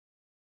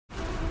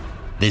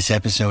This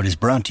episode is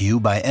brought to you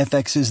by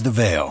FX's The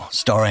Veil,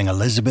 starring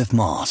Elizabeth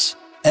Moss.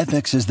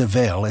 FX's The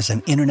Veil is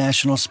an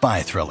international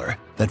spy thriller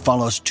that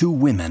follows two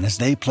women as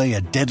they play a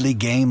deadly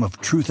game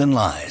of truth and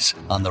lies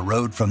on the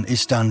road from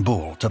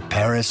Istanbul to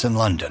Paris and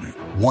London.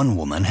 One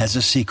woman has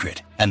a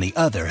secret, and the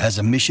other has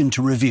a mission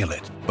to reveal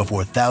it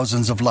before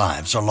thousands of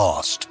lives are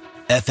lost.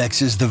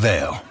 FX's The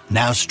Veil,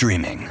 now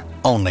streaming,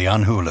 only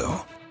on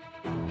Hulu.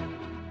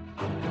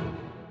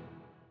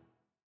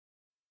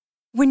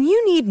 When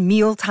you need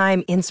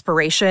mealtime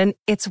inspiration,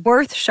 it's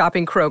worth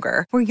shopping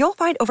Kroger, where you'll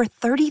find over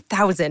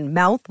 30,000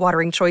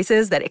 mouth-watering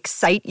choices that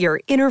excite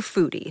your inner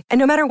foodie. And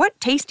no matter what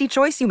tasty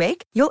choice you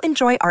make, you'll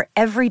enjoy our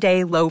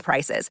everyday low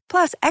prices,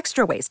 plus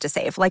extra ways to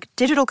save, like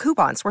digital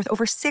coupons worth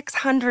over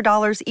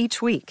 $600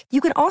 each week. You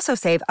can also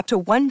save up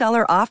to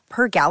 $1 off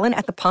per gallon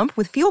at the pump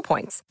with fuel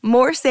points.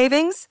 More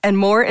savings and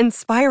more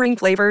inspiring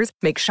flavors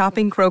make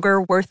shopping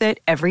Kroger worth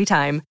it every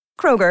time.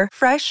 Kroger,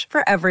 fresh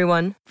for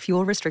everyone.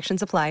 Fuel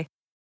restrictions apply.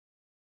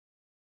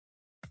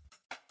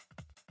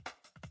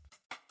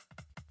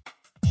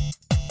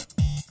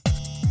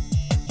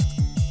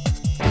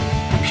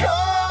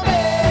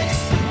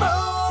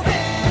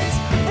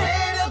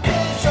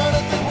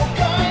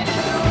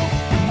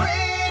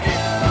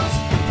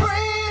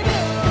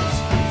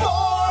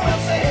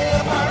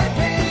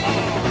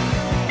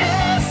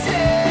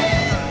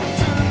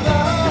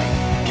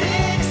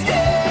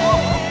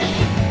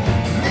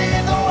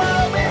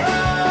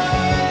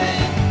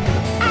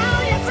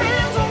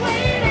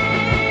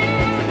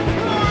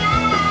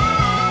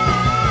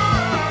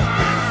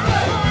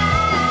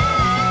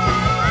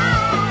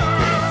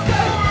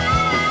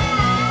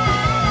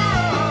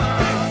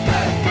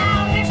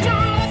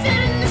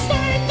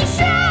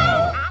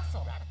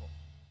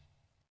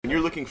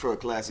 For a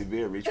classy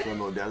beer, reach for a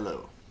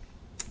Modelo,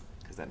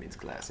 because that means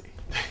classy.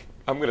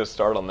 I'm going to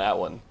start on that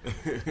one.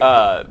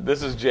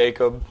 This is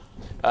Jacob.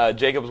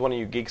 Jacob's one of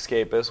you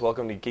Geekscapists.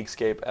 Welcome to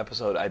Geekscape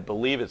episode, I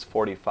believe it's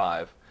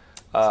 45.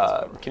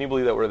 Can you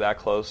believe that we're that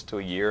close to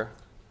a year?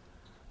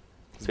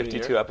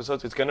 52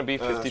 episodes? It's going to be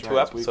 52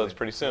 episodes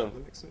pretty soon.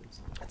 That makes sense.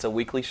 It's a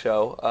weekly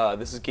show.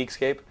 This is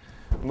Geekscape,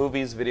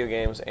 movies, video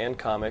games, and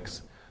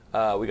comics.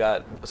 We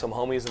got some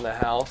homies in the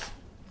house.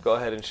 Go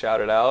ahead and shout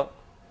it out.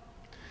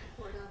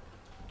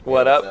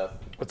 What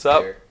up? What's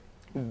up?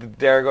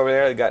 Derek over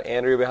there. We got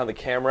Andrea behind the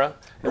camera.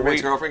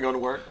 Roommate's girlfriend going to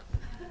work.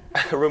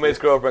 Roommate's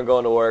girlfriend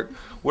going to work.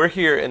 We're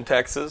here in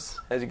Texas,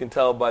 as you can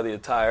tell by the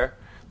attire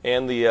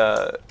and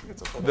the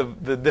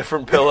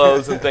different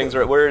pillows and things.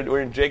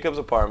 We're in Jacob's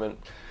apartment.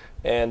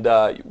 And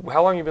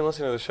how long have you been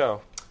listening to the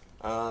show?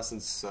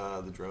 Since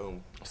the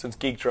Drome. Since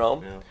Geek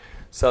Drome? Yeah.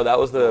 So that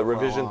was the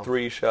Revision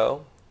 3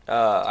 show.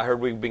 I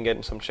heard we've been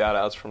getting some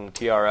shout-outs from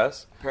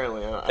TRS.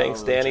 Apparently.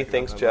 Thanks, Danny.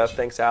 Thanks, Jeff.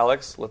 Thanks,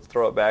 Alex. Let's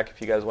throw it back. If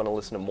you guys want to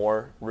listen to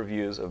more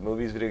reviews of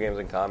movies, video games,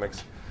 and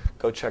comics,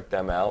 go check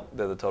them out.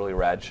 They're the Totally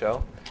Rad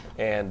Show.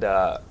 And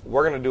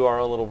we're going to do our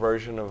own little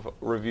version of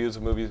reviews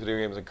of movies, video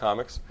games, and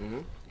comics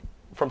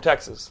from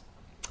Texas.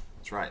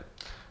 That's right.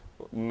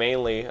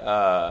 Mainly,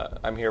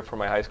 I'm here for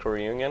my high school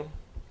reunion.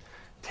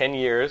 10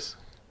 years.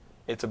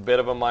 It's a bit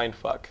of a mind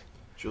fuck.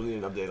 You'll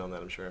need an update on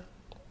that, I'm sure.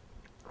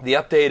 The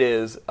update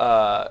is,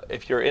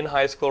 if you're in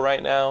high school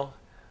right now,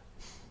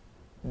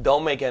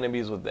 don't make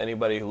enemies with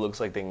anybody who looks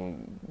like they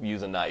can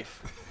use a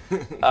knife.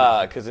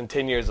 Because in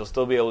 10 years, they'll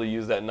still be able to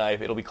use that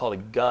knife. It'll be called a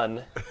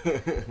gun,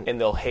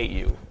 and they'll hate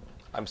you.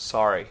 I'm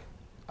sorry.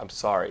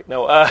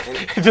 No,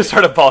 just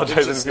start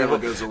apologizing to people.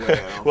 Vengeance never goes away.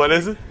 What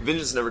is it?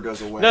 Vengeance never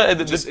goes away. No,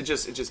 it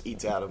just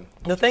eats at them.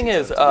 The thing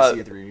is,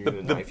 knife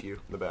you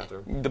in the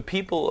bathroom. The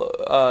people,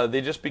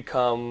 they just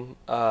become,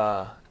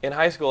 in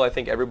high school, I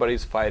think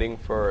everybody's fighting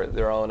for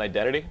their own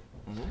identity.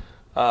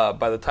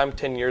 By the time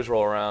 10 years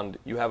roll around,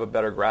 you have a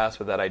better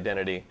grasp of that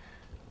identity.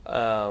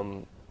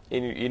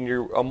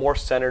 You're a more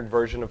centered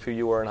version of who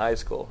you were in high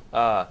school.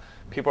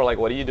 People are like,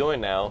 what are you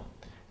doing now?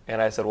 And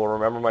I said, well,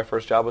 remember my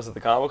first job was at the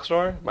comic book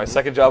store? My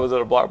second job was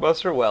at a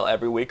Blockbuster? Well,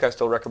 every week I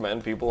still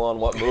recommend people on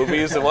what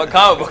movies and what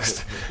comic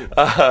books.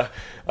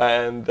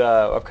 And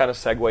I've kind of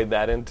segued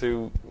that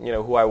into,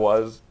 who I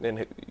was.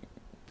 And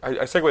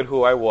I segued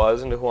who I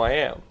was into who I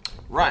am.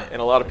 Right.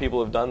 And a lot of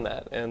people have done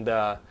that. And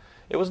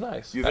it was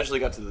nice. You eventually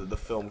got to the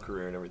film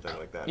career and everything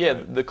like that. Yeah,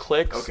 right? the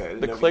clicks. Okay,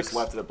 the clicks just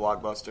left it at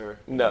Blockbuster.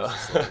 No,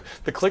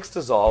 the clicks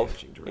dissolve.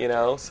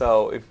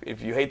 So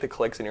if you hate the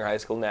clicks in your high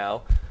school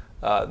now,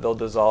 they'll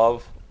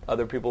dissolve.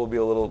 Other people will be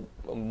a little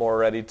more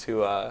ready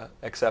to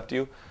accept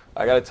you.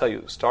 I got to tell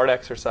you, start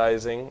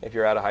exercising. If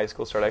you're out of high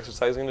school, start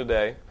exercising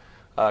today.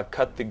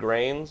 Cut the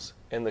grains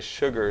and the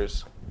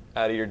sugars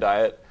out of your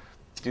diet.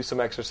 Do some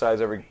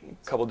exercise every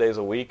couple days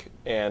a week.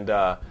 And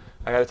I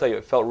got to tell you,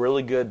 it felt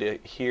really good to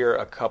hear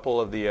a couple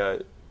of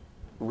the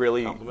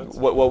really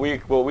what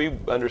we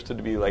understood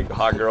to be like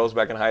hot girls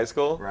back in high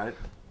school. Right.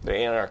 They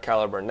ain't our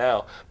caliber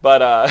now,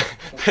 but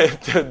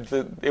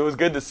it was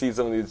good to see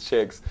some of these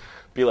chicks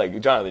be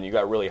like, Jonathan, you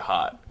got really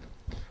hot.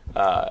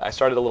 I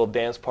started a little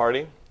dance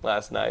party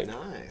last night.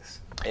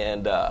 Nice.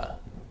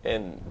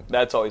 And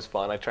that's always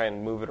fun. I try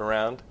and move it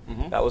around.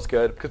 Mm-hmm. That was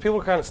good because people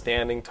were kind of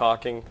standing,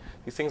 talking.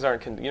 these things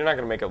aren't. You're not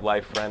going to make a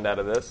life friend out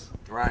of this.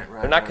 Right.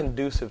 They're not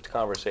conducive to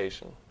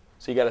conversation.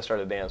 So you got to start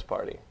a dance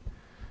party.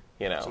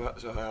 You know.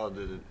 So how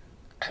did it?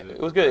 It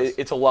was good.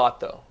 It's a lot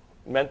though.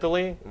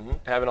 Mentally,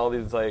 having all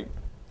these like,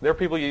 there are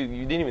people you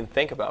didn't even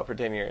think about for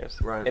 10 years.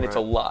 Right. And it's a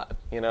lot.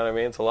 You know what I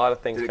mean? It's a lot of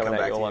things Did it coming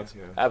come at you back at to once.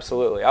 you? Yeah.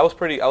 Absolutely. I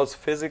was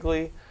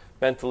physically,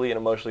 mentally, and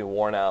emotionally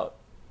worn out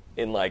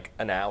in like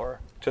an hour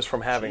just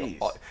from having.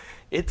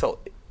 It's a. How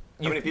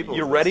many people?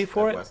 You're was ready this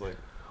for at it? Westlake?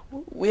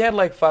 We had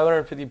like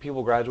 550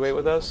 people graduate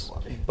with us,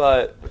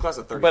 but The class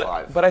of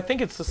 35. But I think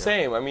it's the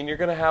same. I mean, you're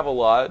gonna have a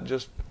lot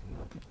just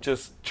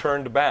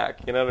churned back.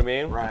 You know what I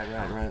mean?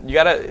 Right. You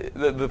gotta.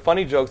 The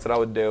funny jokes that I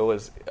would do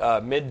was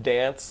mid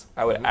dance,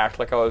 I would act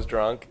like I was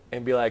drunk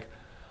and be like,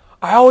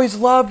 "I always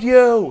loved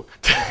you,"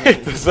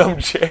 to some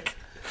chick.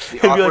 The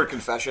And be awkward like,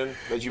 confession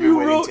that you've been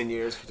waiting 10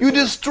 years for. You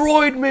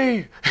destroyed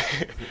me.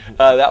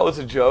 That was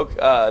a joke.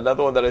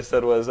 Another one that I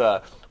said was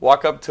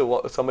walk up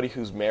to somebody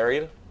who's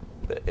married,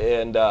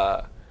 and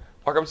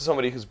walk up to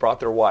somebody who's brought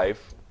their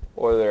wife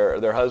or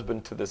their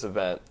husband to this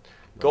event.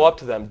 Go up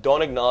to them.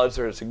 Don't acknowledge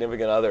their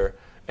significant other,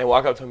 and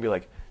walk up to them and be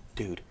like,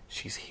 "Dude,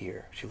 she's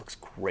here. She looks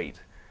great."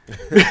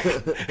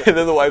 And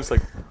then the wife's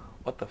like,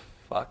 "What the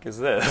fuck is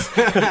this?"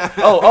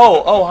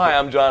 oh, hi,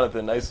 I'm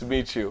Jonathan. Nice to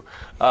meet you.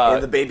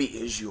 And the baby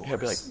is yours. Yeah, I'd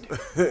be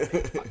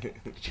like, "Dude,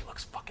 she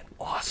looks fucking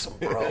awesome,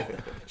 bro.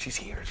 She's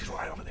here. She's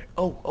right over there.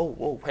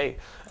 Oh, hey."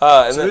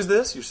 And So who's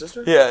this? Your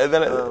sister? Yeah, and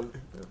then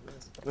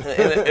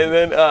and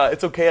then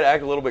it's okay to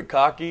act a little bit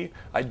cocky.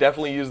 I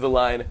definitely use the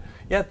line,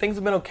 "Yeah, things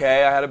have been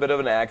okay. I had a bit of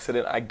an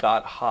accident. I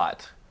got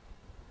hot."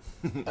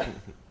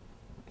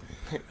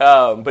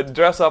 But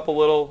dress up a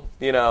little,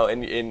 you know,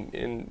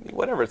 and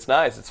whatever. It's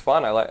nice. It's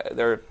fun.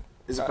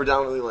 Is it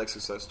predominantly like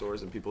success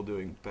stories and people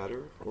doing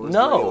better? Or is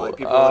No, there like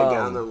people like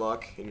down on their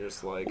luck and you're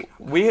just like,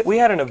 we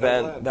had an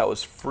event glad. that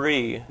was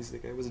free. he's the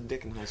guy who was a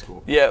dick in high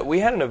school. Yeah, we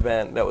had an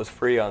event that was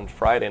free on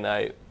Friday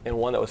night and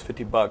one that was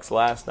 $50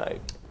 last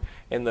night.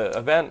 And the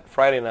event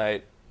Friday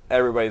night,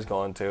 everybody's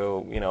going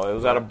to, you know, it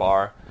was at a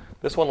bar.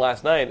 This one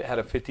last night had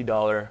a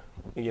 $50,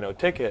 you know,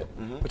 ticket,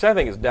 which I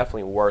think is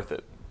definitely worth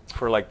it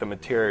for like the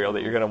material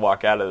that you're going to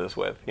walk out of this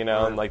with, you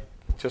know, and like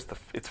just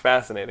it's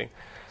fascinating.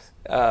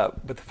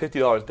 But the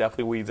 $50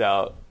 definitely weeds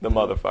out the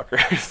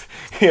motherfuckers,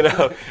 you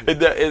know. It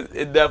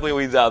definitely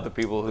weeds out the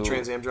people who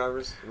Trans Am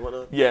drivers and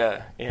whatnot?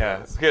 Yeah.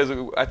 Because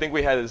I think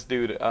we had this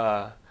dude,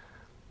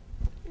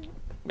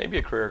 maybe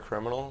a career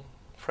criminal,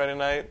 Friday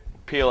night,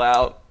 peel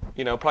out,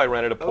 you know, probably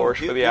rented a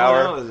Porsche for the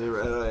hour. Is there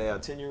a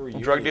 10-year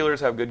reunion? Drug dealers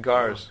have good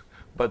cars,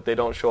 but they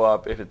don't show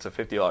up if it's a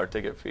 $50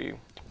 ticket fee.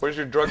 Where's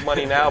your drug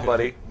money now,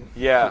 buddy?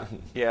 Yeah,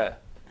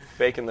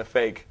 faking the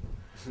fake.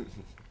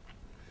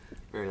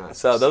 Very nice.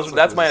 So Sounds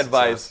that's like my it was a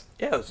advice. success.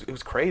 Yeah, it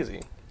was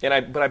crazy.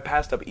 But I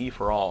passed up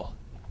E4All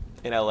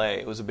in LA.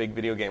 It was a big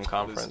video game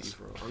conference.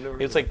 E4All? I've never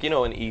heard It's of like, you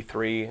know, an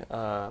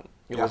E3.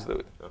 Yeah.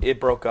 It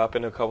broke up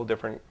into a couple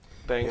different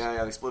things.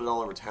 Yeah, they split it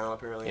all over town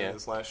apparently Yeah.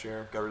 this last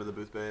year. Got rid of the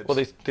booth babes. Well,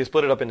 they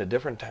split it up into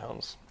different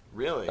towns.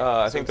 Really?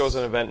 I think there was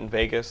an event in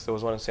Vegas. There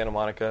was one in Santa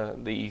Monica.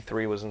 The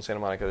E3 was in Santa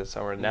Monica this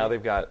summer. Now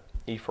they've got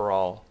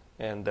E4All,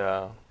 and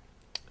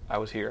I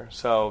was here.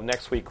 So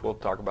next week we'll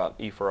talk about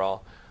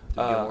E4All. Did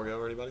Gilmore go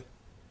or anybody?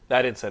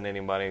 I didn't send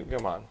anybody.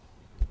 Come on.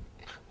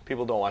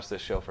 People don't watch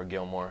this show for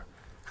Gilmore.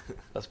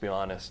 Let's be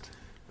honest.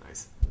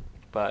 Nice.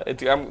 But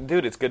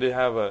dude, it's good to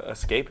have a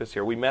escapist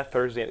here. We met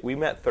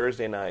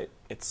Thursday night.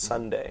 It's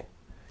Sunday,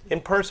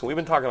 in person. We've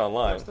been talking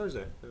online, It's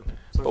Thursday. Yeah.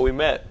 but we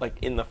met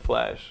like in the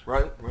flesh.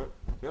 Right.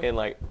 Yep. And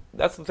like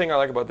that's the thing I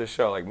like about this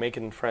show, like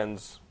making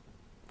friends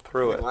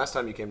through it. Last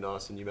time you came to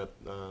Austin, you met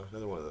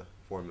another one of the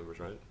forum members,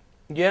 right?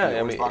 Yeah, The I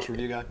Orange mean, Box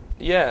Review guy.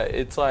 yeah,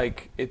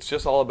 it's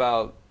just all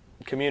about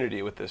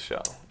community with this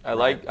show. I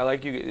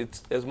like you.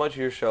 It's as much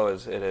your show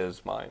as it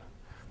is mine.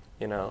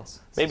 You know, It's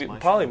maybe my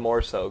probably show.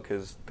 more so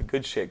because the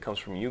good shit comes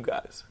from you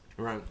guys.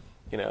 Right.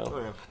 You know, Oh,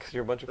 yeah. because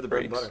you're a bunch of For the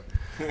bread and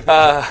freaks.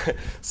 butter.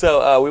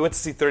 So we went to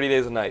see 30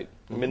 Days a Night,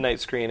 midnight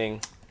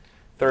screening,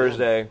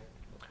 Thursday.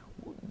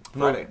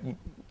 Friday.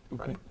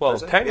 Well,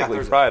 Thursday? technically Yeah,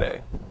 Thursday.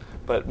 Friday,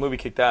 but movie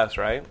kicked ass,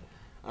 right?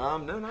 No,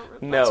 not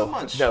really. No, Not so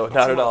much. no, Not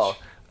not so at all.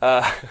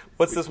 much.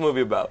 What's this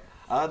movie about?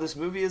 This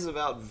movie is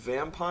about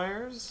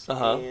vampires,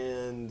 Uh-huh.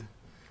 and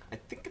I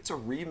think it's a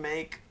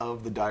remake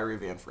of The Diary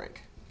of Anne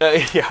Frank.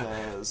 Yeah.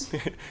 Because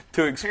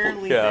To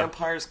apparently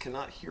vampires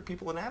cannot hear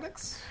people in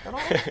attics at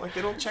all. Like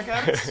they don't check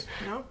attics,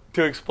 you know?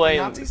 To explain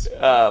Nazis?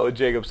 what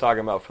Jacob's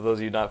talking about, for those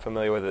of you not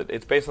familiar with it,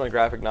 it's based on a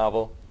graphic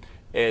novel.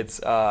 It's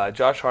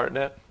Josh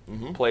Hartnett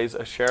plays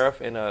a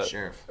sheriff in a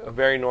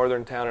very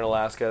northern town in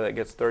Alaska that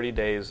gets 30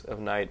 days of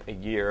night a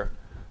year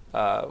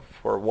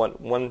for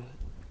one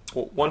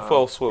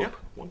full swoop.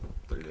 Yeah,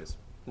 30 days.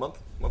 Month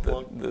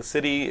long. The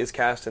city is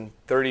cast in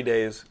 30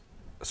 days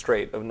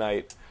straight of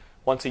night,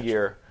 once a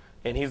year,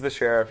 and he's the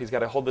sheriff. He's got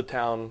to hold the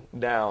town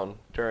down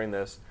during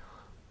this.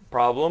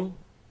 Problem?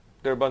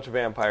 There are a bunch of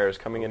vampires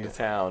coming into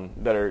town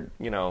that are,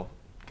 going to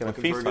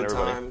Looking feast for a on good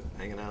everybody. time,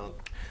 hanging out.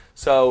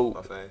 So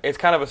Buffet. it's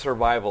kind of a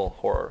survival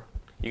horror.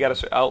 You got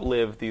to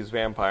outlive these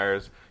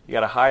vampires. You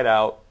got to hide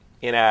out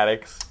in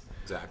attics.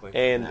 Exactly.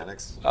 And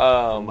Addicts.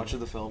 Much of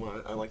the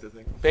film, I like to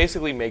think.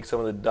 Basically make some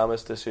of the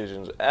dumbest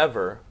decisions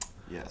ever.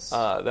 Yes.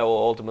 That will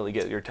ultimately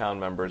get your town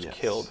members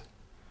killed.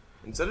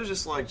 Instead of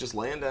just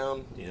laying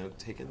down,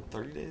 taking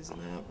 30 days a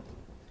nap,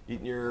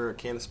 eating your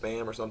can of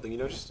Spam or something,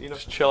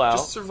 just chill out.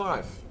 Just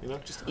survive,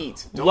 just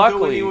eat. Don't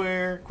Luckily, go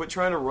anywhere. Quit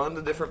trying to run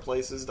to different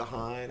places to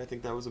hide. I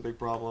think that was a big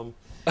problem.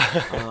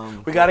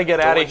 We got to get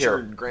out of here.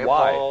 Your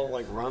grandpa,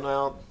 Why? Run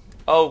out.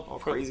 Oh, all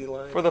crazy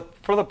life. For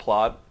the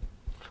plot.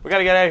 We got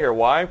to get out of here.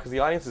 Why? Because the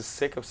audience is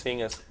sick of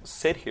seeing us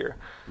sit here.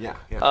 Yeah,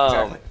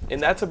 exactly.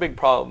 And that's a big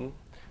problem.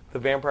 The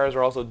vampires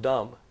are also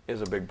dumb.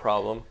 Is a big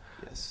problem.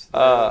 Yes. They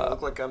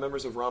look like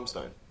members of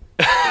Rammstein.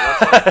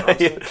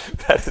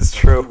 That is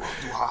true.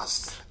 Du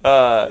hast.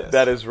 Yes.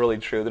 That is really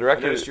true. The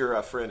director. I noticed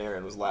your friend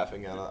Aaron was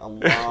laughing at a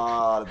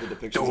lot of the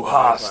depictions of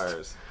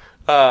vampires.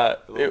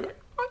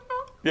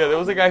 Yeah, there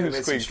was a guy who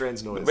made squeaked. some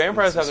strange noise. The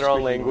vampires have their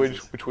own language,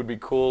 noises. which would be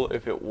cool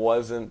if it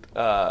wasn't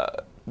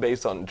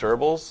based on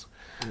gerbils.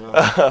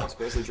 It's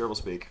basically gerbil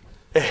speak.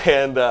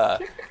 And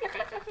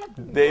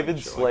David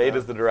Slade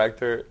is the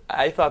director.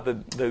 I thought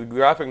the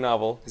graphic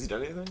novel. Has he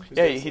done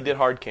anything? He did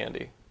Hard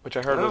Candy, which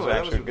I heard was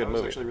actually a good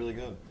movie. Actually really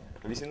good.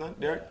 Have you seen that,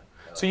 Derek?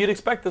 So you'd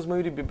expect this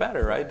movie to be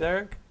better, right,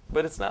 Derek?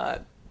 But it's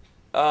not.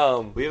 We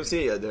haven't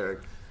seen it yet, Derek.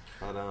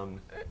 But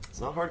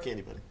it's not Hard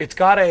Candy, buddy. It's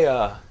got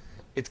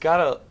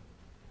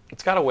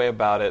a way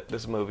about it.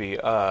 This movie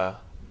that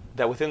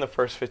within the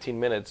first 15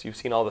 minutes, you've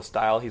seen all the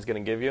style he's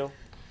going to give you.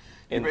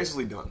 You're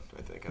basically done,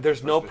 I think.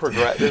 There's no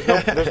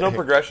there's no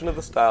progression of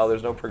the style.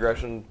 There's no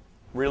progression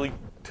really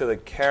to the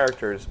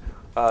characters.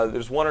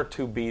 There's one or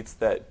two beats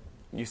that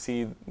you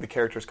see the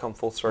characters come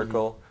full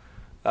circle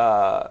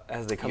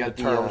as they come to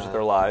terms with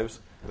their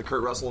lives. The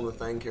Kurt Russell and the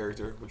Thing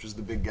character, which is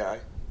the big guy.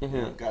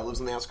 Mm-hmm. Guy lives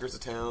on the outskirts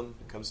of town,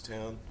 comes to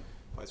town,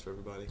 fights for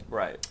everybody.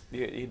 Right.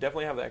 You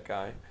definitely have that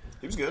guy.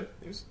 He was good.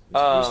 He was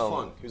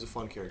fun. He was a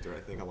fun character. I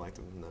think I liked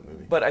him in that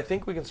movie. But I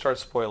think we can start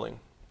spoiling.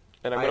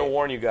 And I'm going to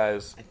warn you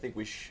guys. I think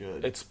we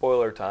should. It's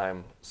spoiler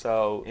time.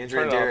 So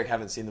Andrew and Derek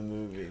haven't seen the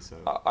movie, so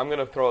I'm going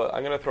to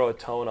throw a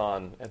tone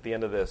on at the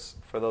end of this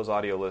for those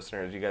audio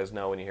listeners. You guys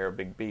know when you hear a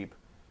big beep,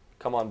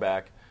 come on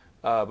back.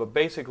 But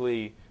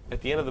basically,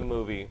 at the end of the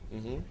movie,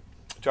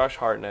 Josh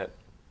Hartnett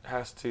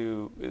has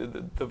to.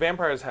 The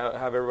vampires have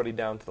everybody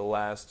down to the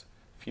last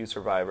few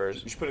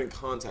survivors. You should put it in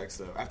context,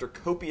 though. After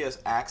copious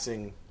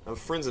axing of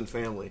friends and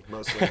family,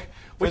 mostly,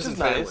 which is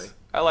nice. Family.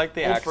 I like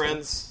the axing.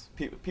 Friends.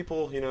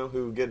 People,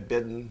 who get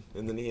bitten,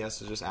 and then he has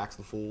to just axe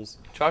the fools.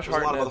 There's a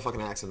lot of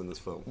motherfucking axing in this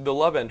film. The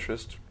love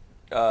interest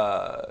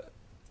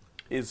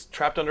is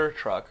trapped under a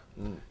truck.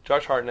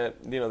 Josh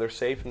Hartnett, they're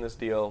safe in this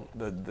deal.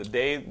 The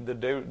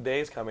day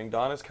is coming.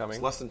 Dawn is coming.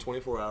 It's less than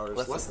 24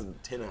 hours. Less than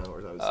 10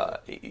 hours, I would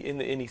say.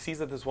 And he sees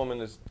that this woman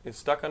is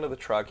stuck under the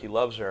truck. He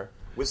loves her.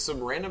 With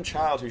some random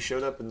child who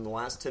showed up in the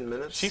last 10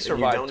 minutes. She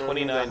survived 29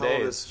 days. You don't know who the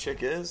hell this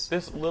chick is.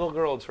 This little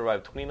girl had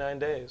survived 29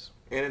 days.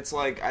 And it's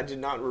like, I did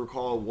not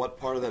recall what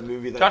part of that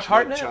movie that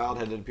child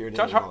had appeared in.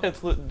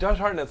 Josh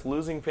Hartnett's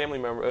losing family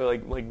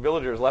members, like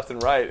villagers left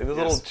and right. And this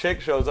little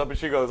chick shows up and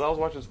she goes, I was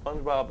watching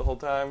SpongeBob the whole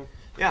time.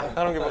 Yeah.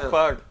 I don't give a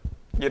fuck.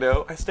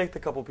 I staked a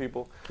couple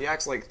people. He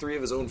acts like 3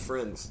 of his own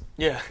friends.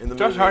 Yeah.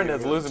 Josh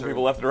Hartnett's losing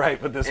people left and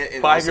right, but this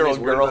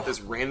 5-year-old girl. About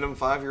this random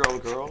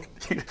 5-year-old girl.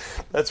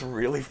 That's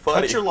really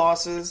funny. Cut your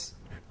losses.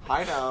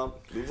 Hide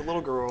out. Leave the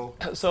little girl.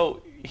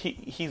 So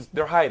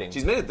they're hiding.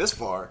 She's made it this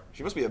far.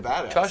 She must be a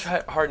badass. Josh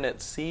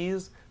Hartnett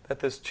sees that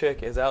this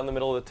chick is out in the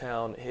middle of the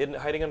town,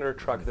 hiding under a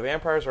truck. The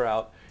vampires are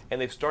out,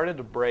 and they've started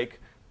to break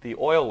the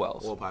oil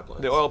wells.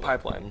 The oil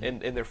pipeline.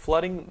 Mm-hmm. And they're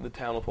flooding the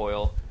town with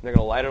oil, and they're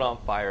going to light it on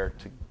fire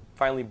to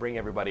finally bring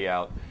everybody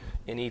out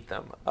and eat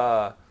them.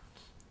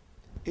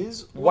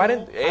 Is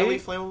oil highly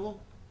flammable?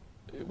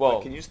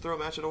 Well, can you just throw a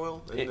match at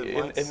oil?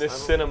 In this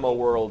cinema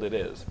world, it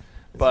is.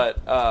 But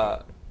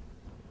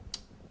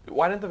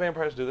why didn't the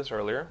vampires do this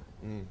earlier?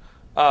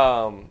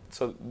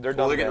 So they're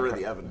dumb. They're getting rid of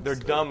the evidence. They're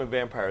dumb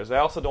vampires. They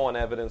also don't want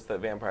evidence that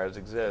vampires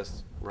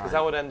exist, because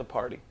that would end the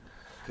party.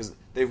 Because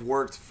they've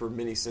worked for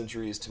many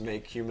centuries to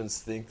make humans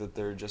think that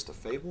they're just a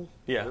fable.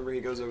 Yeah. Remember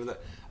he goes over that.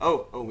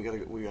 Oh, we gotta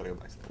go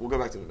back to that. We'll go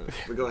back to it in a minute.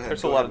 But go ahead.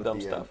 There's a lot of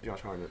dumb stuff. Josh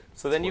Hartnett.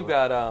 So then you've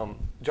got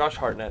Josh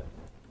Hartnett.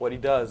 What he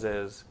does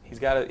is he's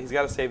got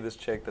to save this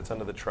chick that's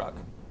under the truck,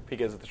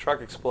 because if the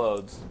truck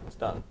explodes, it's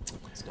done.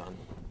 It's done.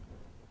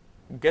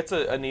 Gets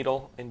a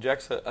needle,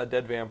 injects a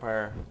dead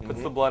vampire,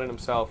 puts the blood in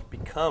himself,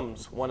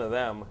 becomes one of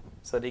them,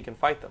 so that he can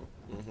fight them.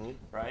 Mm-hmm.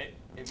 Right?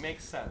 It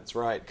makes sense. That's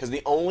right. Because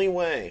the only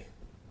way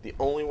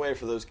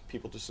for those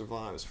people to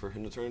survive is for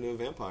him to turn into a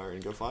vampire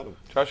and go fight him.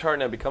 Josh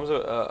Hartnett becomes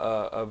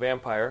a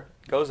vampire,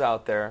 goes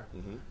out there,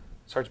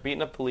 starts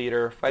beating up the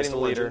leader, fighting the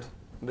leader,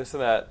 this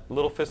and that,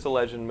 little Fist of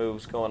Legend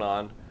moves going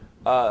on.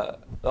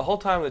 The whole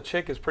time the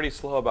chick is pretty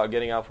slow about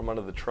getting out from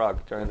under the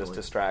truck during this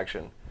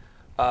distraction.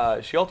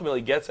 She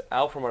ultimately gets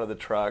out from under the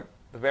truck.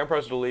 The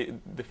vampires are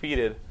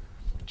defeated.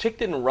 Chick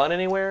didn't run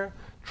anywhere.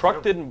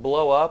 Truck didn't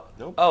blow up.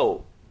 Nope.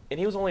 Oh, and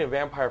he was only a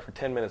vampire for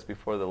 10 minutes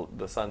before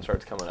the sun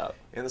starts coming up.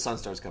 And the sun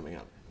starts coming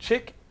up.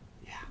 Chick,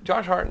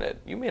 Josh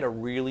Hartnett, you made a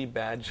really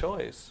bad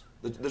choice.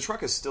 The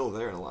truck is still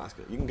there in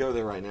Alaska. You can go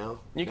there right now.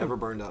 Never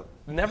burned up.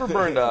 Never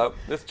burned up.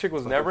 This chick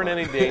was never in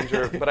any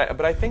danger.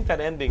 But I think that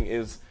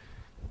ending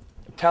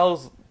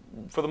tells,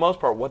 for the most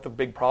part, what the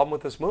big problem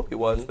with this movie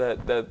was.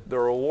 That the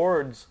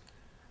rewards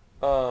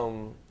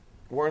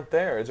weren't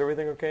there. Is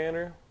everything okay,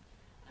 Andrew?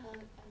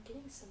 I'm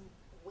getting some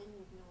wind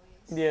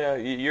noise. Yeah,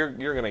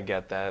 you're gonna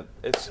get that.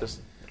 It's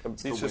just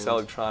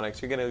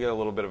electronics. You're gonna get a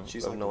little bit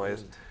of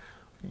noise.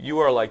 You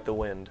are like the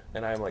wind,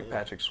 and I'm like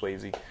Patrick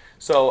Swayze.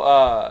 So,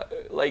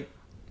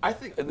 I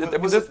think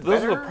those are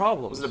the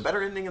problems. Was it a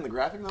better ending in the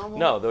graphic novel?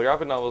 No, the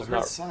graphic novel is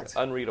not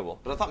unreadable.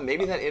 But I thought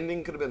maybe that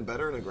ending could have been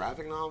better in a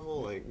graphic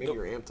novel. Like maybe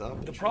you're amped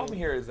up. The problem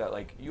here is that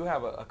like you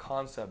have a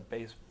concept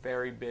based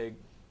very big,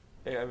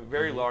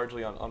 very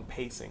largely on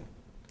pacing.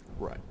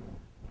 Right.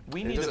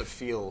 We need to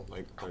feel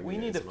like we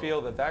need to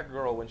feel that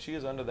girl when she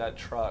is under that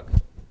truck,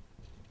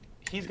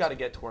 he's got to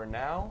get to her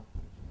now,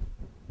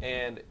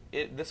 and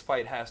this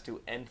fight has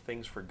to end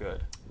things for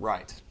good.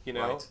 Right. You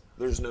know,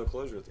 there's no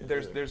closure at the end.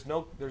 There's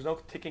no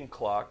ticking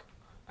clock.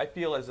 I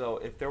feel as though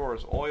if there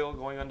was oil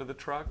going under the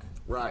truck,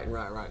 right.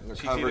 And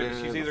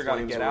she's either got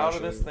to get out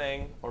of this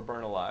thing or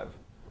burn alive,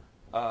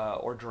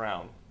 or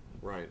drown.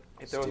 Right.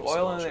 If there was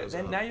oil in it,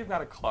 then now you've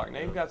got a clock. Now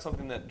you've got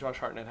something that Josh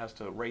Hartnett has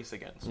to race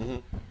against.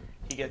 Mm-hmm.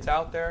 He gets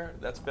out there.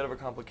 That's a bit of a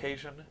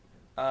complication.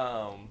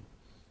 And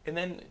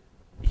then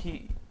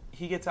he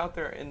gets out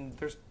there, and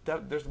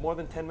there's more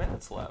than 10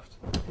 minutes left.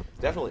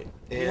 Definitely.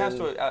 He has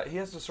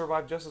to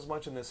survive just as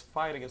much in this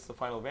fight against the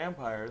final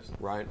vampires.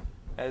 Right.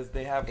 As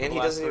they have for the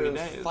last 30 days. And he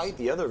doesn't even fight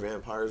the other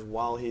vampires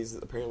while he's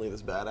apparently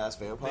this badass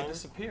vampire. They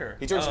disappear.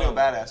 He turns into a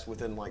badass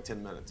within like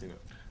 10 minutes, you know.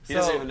 He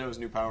doesn't even know his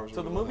new powers.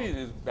 So the movie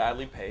is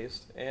badly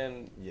paced,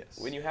 and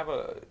when you have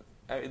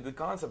the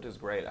concept is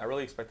great. I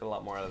really expected a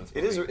lot more out of this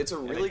movie. It's a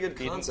really good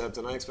concept,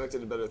 and I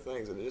expected better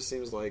things. And it just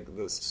seems like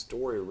the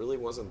story really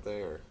wasn't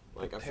there.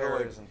 Like I feel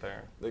like isn't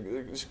there.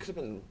 There just could have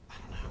been, I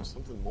don't know,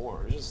 something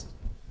more. It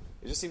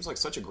just seems like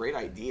such a great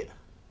idea,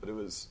 but it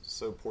was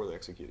so poorly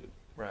executed.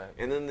 Right.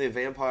 And then the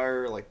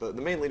vampire, like the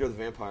main leader of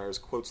the vampires,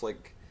 quotes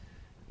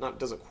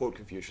doesn't quote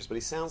Confucius, but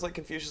he sounds like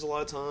Confucius a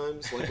lot of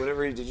times. Like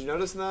whenever did you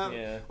notice that?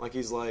 Yeah. Like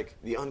he's like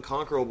the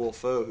unconquerable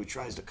foe who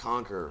tries to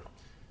conquer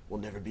will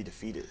never be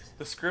defeated.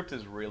 The script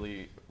is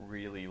really,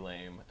 really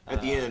lame.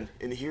 At the end,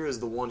 and here is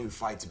the one who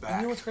fights back.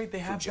 You know what's great? They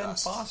have Ben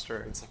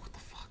Foster. It's like what the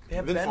fuck? They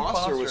have Ben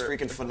Foster was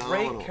freaking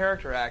phenomenal. Great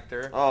character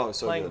actor. Oh,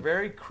 so playing good. a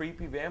very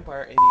creepy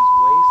vampire, and he's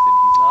wasted.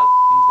 He's not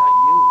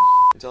used.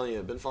 I'm telling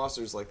you, Ben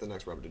Foster's like the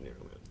next Robert De Niro,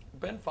 man.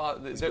 Ben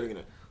Foster. He's bringing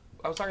it.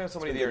 I was talking to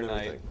somebody the other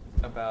night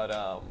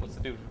about what's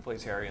the dude who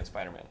plays Harry in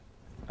Spider-Man?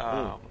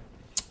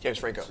 James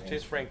Franco.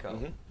 James Franco.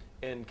 Mm-hmm.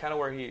 And kind of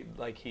where he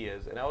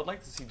is. And I would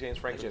like to see James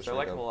Franco because I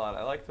like him a lot.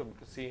 I like to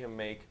see him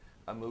make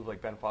a move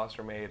like Ben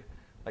Foster made,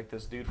 like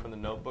this dude from The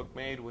Notebook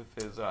made with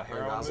his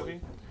heroin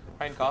movie.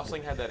 Ryan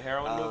Gosling had that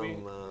heroin movie.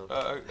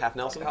 Half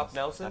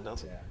Nelson.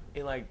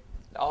 And like,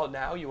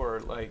 now you are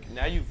like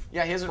you've he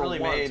hasn't really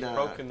made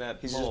broken that.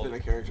 He's mold. just been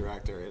a character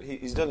actor, and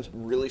he's done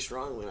really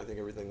strongly. I think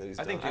everything that he's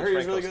done. I think I heard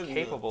he's really Franco's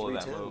good capable of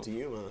that move. To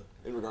Yuma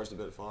in regards to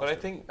Ben Foster. But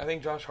I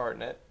think Josh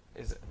Hartnett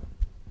is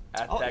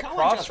at that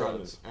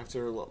crossroads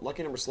after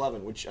Lucky Number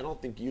 11, which I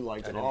don't think you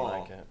liked at all. I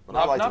didn't like it. But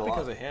I liked not it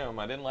because of him.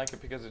 I didn't like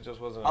it because it just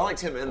wasn't. I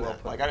liked him in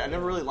that. Like I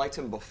never really liked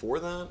him before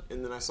that,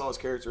 and then I saw his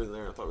character in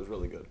there, and I thought it was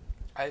really good.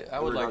 I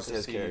would like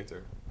to see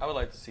character. I would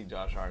like to see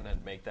Josh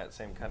Hartnett make that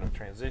same kind of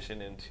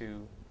transition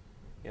into,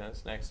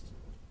 this next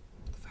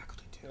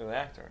faculty too. An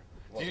actor.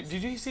 Did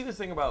you see this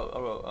thing about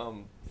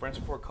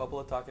Francis Ford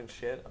Coppola talking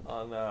shit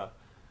on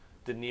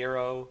De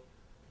Niro,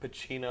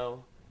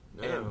 Pacino,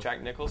 and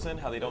Jack Nicholson?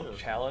 How they don't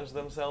challenge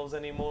themselves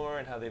anymore,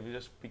 and how they've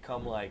just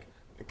become like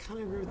I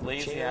kind of agree with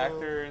lazy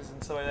actors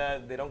and stuff like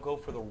that. They don't go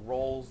for the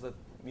roles that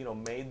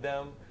made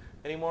them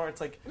anymore.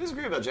 It's like I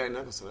disagree about Jack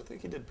Nicholson. I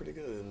think he did pretty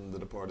good in The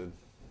Departed.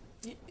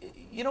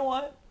 You know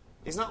what?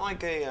 He's not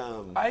like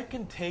a. I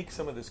can take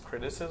some of this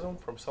criticism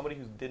from somebody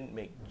who didn't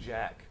make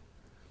Jack.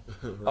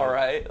 Right. All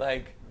right,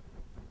 like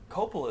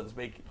Coppola's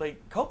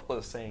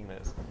saying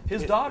this.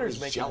 His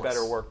daughter's making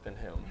better work than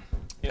him.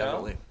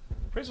 Definitely.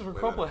 Christopher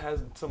Coppola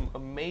has some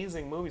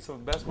amazing movies, some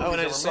of the best movies ever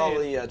made. I just saw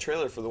the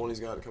trailer for the one he's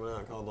got coming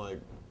out called like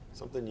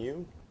something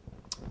You.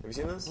 Have you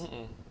seen this?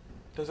 Mm-mm.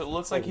 Does it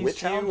look like he's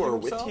with you or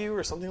himself? with you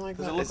or something like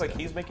that? Does it look like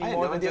he's making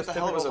more than just I had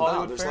no idea what the hell it was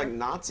about. There's fare? like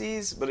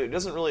Nazis, but it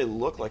doesn't really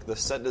look like the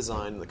set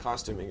design and the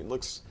costuming.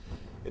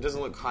 It doesn't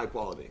look high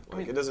quality.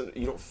 Like it doesn't.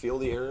 You don't feel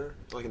the error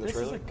like in the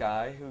trailer. This is a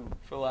guy who,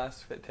 for the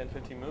last 10,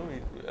 15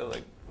 movies,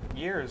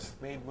 years,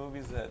 made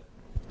movies that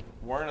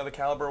weren't of the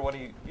caliber of what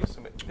he used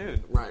to make.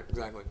 Dude. Right.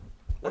 Exactly.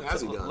 What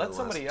has he done? Let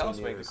somebody else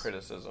make the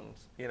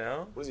criticisms.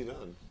 What has he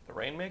done? The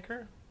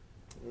Rainmaker.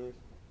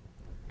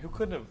 Who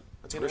couldn't have?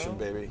 That's Grisham,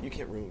 baby. You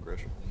can't ruin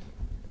Grisham.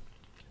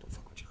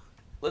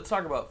 Let's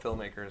talk about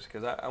filmmakers,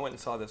 because I went and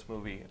saw this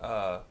movie,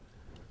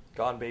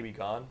 Gone Baby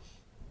Gone.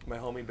 My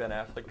homie Ben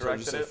Affleck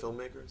directed it.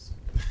 Filmmakers?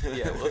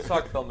 Yeah, let's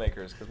talk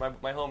filmmakers, because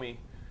my homie,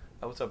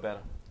 what's up, Ben?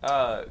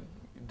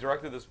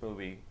 Directed this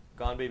movie,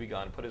 Gone Baby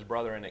Gone, put his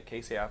brother in it,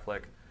 Casey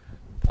Affleck.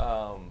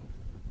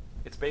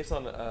 It's based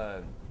on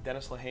a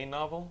Dennis Lehane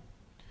novel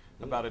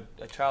about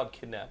a child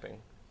kidnapping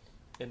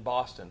in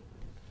Boston.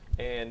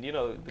 And, you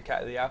know, the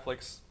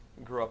Afflecks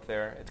grew up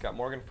there. It's got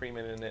Morgan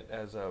Freeman in it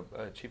as a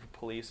chief of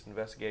police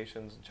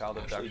investigations and child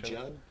abduction. Ashley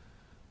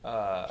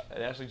Judd?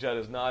 And Ashley Judd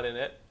is not in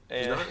it.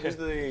 And Who's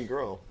the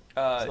girl?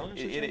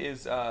 It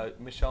is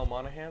Michelle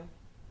Monaghan,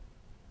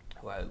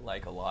 who I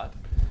like a lot,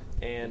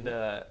 and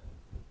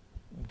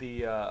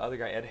the other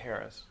guy, Ed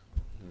Harris.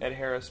 Ed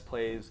Harris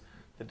plays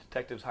the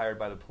detectives hired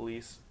by the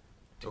police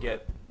to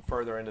get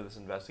further into this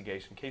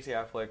investigation. Casey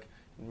Affleck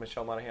and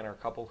Michelle Monaghan are a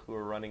couple who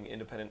are running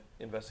independent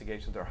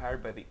investigations. They're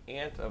hired by the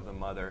aunt of the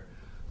mother.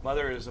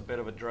 Mother is a bit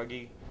of a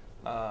druggie,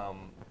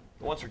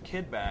 wants her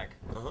kid back,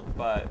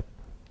 but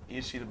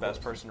is she the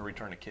best person to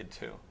return a kid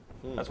to?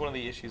 That's one of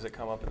the issues that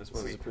come up in this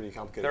movie. This is a pretty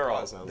complicated There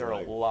plot, are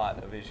a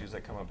lot of issues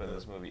that come up in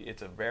this movie.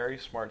 It's a very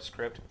smart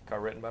script,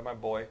 got written by my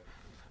boy,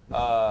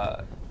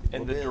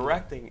 and the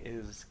directing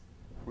is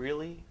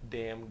really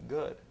damn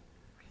good.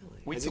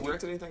 Really? Has he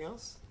directed anything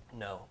else?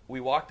 No.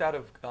 We walked out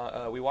of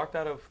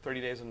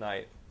 30 Days a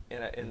Night,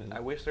 and I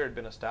wish there had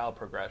been a style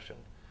progression,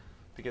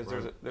 because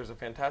there's a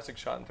fantastic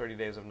shot in 30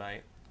 Days of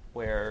Night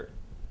where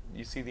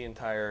you see the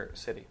entire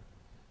city,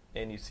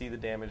 and you see the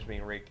damage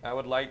being wreaked. I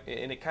would like,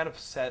 and it kind of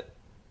set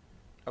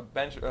a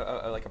bench,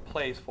 like a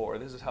place for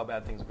this is how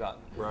bad things have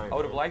gotten. Right. I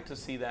would have liked to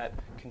see that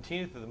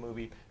continue through the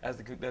movie as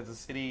the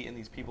city and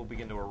these people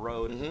begin to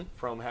erode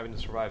from having to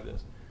survive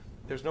this.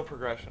 There's no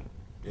progression.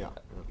 Yeah.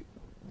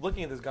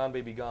 Looking at this Gone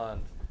Baby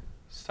Gone,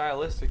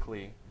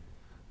 stylistically,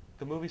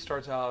 the movie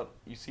starts out.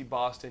 You see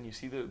Boston. You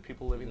see the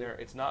people living there.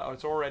 It's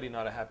already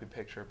not a happy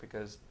picture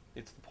because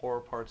it's the poorer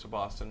parts of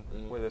Boston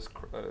where this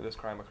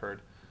crime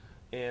occurred.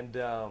 And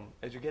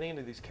as you're getting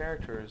into these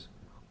characters,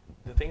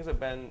 the things that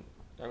Ben,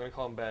 I'm going to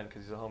call him Ben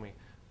because he's a homie.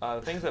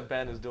 The things that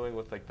Ben is doing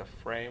with like the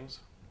frames,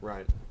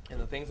 right, and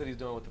the things that he's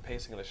doing with the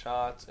pacing of the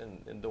shots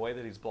and the way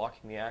that he's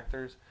blocking the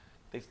actors,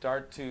 they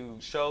start to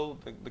show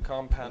the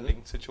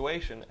compounding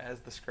situation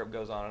as the script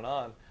goes on and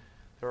on.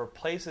 There are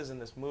places in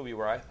this movie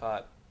where I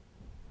thought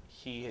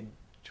he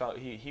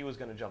was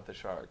going to jump the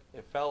shark.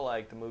 It felt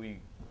like the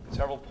movie, at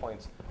several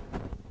points,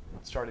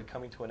 started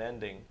coming to an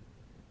ending,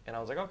 and I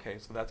was like, okay,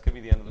 so that's going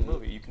to be the end of the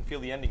movie. You can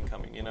feel the ending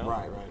coming, you know?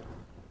 Right.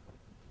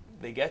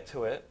 They get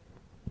to it,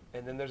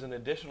 and then there's an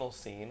additional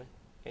scene,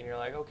 and you're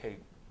like, okay,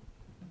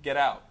 get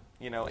out.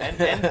 You know,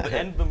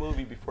 end the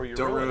movie before you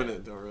ruin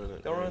it. Don't ruin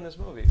it. Don't ruin this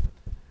movie.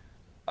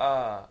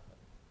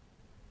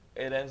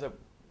 It ends up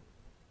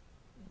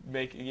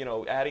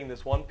adding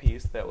this one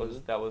piece that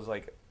was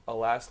like a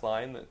last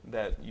line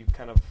that you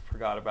kind of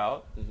forgot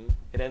about.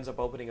 It ends up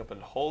opening up a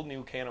whole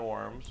new can of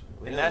worms,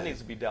 and that needs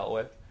to be dealt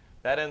with.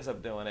 That ends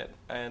up doing it.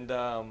 And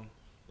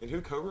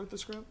who co-wrote the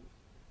script?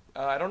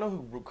 I don't know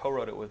who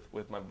co-wrote it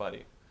with my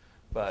buddy,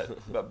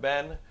 but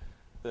Ben,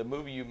 the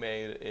movie you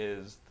made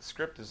the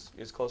script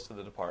is close to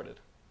The Departed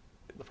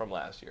from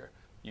last year.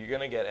 You're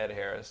gonna get Ed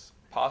Harris,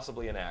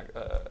 possibly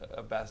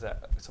a Best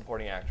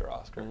Supporting Actor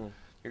Oscar.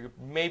 You're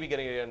maybe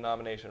getting a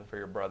nomination for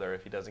your brother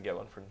if he doesn't get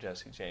one from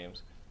Jesse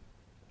James.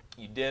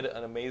 You did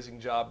an amazing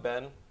job,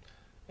 Ben,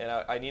 and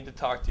I need to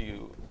talk to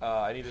you.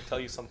 I need to tell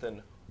you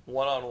something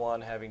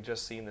one-on-one, having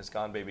just seen this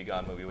Gone Baby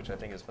Gone movie, which I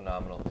think is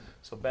phenomenal.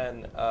 So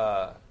Ben,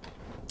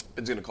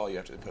 Ben's gonna call you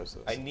after they post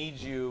this. I need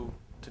you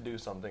to do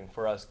something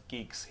for us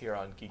geeks here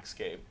on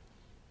Geekscape.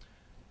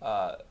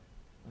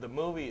 The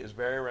movie is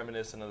very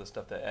reminiscent of the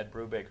stuff that Ed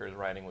Brubaker is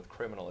writing with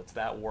Criminal. It's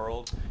that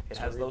world. It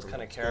has those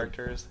kind of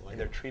characters, and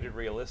they're treated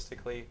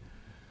realistically.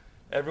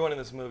 Everyone in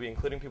this movie,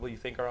 including people you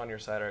think are on your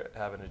side,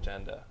 have an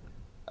agenda.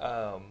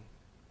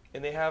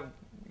 And they have,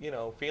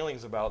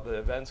 feelings about the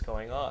events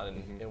going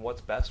on and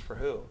what's best for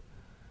who.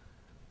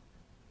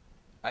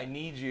 I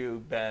need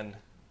you, Ben,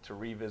 to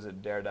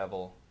revisit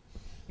Daredevil.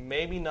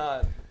 Maybe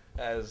not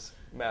as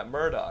Matt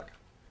Murdock.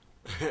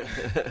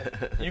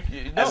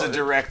 As a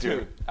director.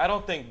 Dude, I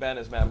don't think Ben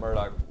as Matt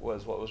Murdock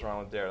was what was wrong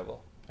with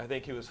Daredevil. I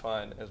think he was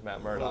fine as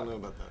Matt Murdock. I don't know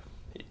about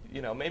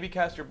that. Maybe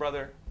cast your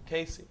brother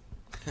Casey.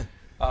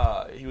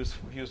 He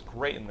was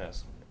great in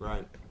this.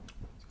 Right.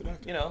 He's a good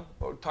actor.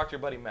 Or talk to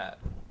your buddy Matt.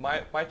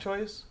 My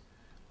choice,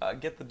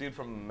 get the dude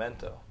from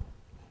Memento,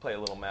 play a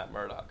little Matt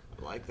Murdock.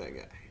 I like that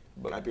guy.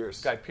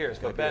 Guy Pearce.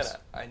 But Ben,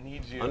 I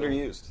need you.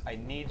 Underused. I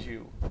need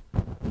you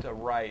to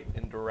write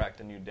and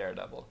direct a new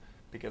Daredevil,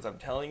 because I'm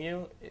telling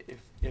you,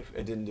 if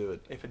I didn't do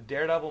it. If a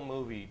Daredevil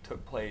movie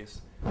took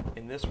place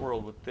in this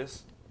world with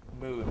this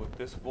mood, with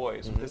this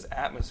voice, with this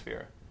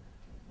atmosphere,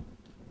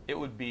 it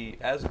would be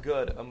as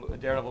good a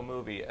Daredevil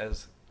movie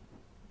as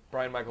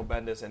Brian Michael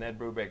Bendis and Ed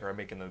Brubaker are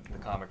making the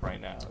comic right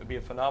now. It would be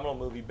a phenomenal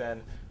movie,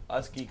 Ben.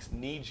 Us geeks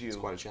need you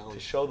to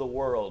show the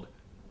world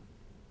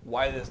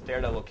why this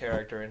Daredevil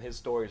character and his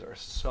stories are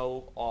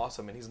so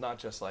awesome, and he's not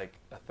just like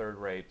a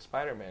third-rate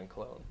Spider-Man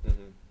clone.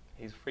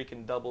 He's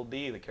freaking Double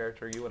D, the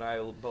character you and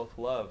I both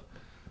love.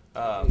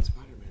 Spider-Man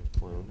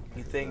clone.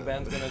 You think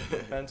Ben's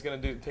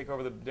gonna take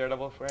over the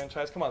Daredevil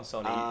franchise? Come on,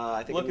 Sony.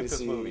 I think look at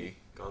this movie.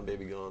 Gone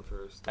Baby Gone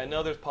first. I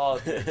know there's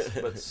politics,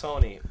 but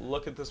Sony,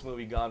 look at this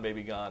movie, Gone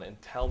Baby Gone,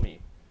 and tell me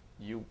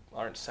you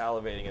aren't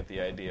salivating at the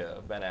idea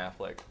of Ben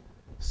Affleck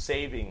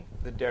saving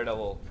the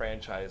Daredevil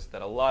franchise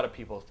that a lot of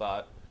people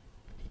thought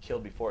he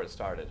killed before it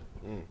started.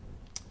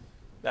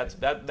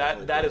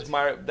 That is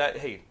my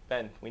hey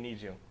Ben, we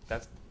need you.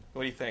 What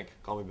do you think?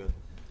 Call me Ben.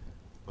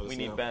 We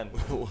need Ben.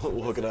 We'll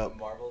hook it up.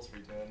 Marvel's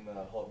redoing the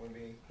Hulk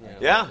movie.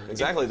 Yeah,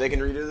 exactly. They can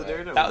redo the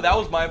Daredevil. That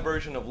was my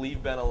version of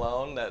Leave Ben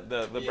Alone,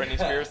 the Britney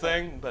Spears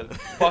thing, but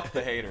fuck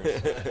the haters.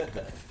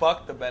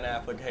 Fuck the Ben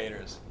Affleck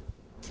haters.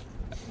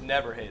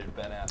 Never hated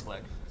Ben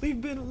Affleck.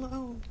 Leave Ben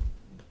alone.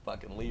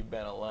 Fucking leave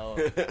Ben alone.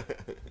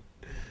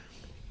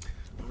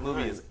 The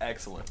movie is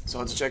excellent. So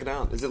let's check it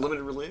out. Is it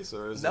limited release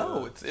or is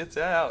it? It's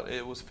out.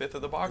 It was 5th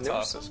of the box Never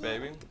office, saw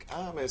baby.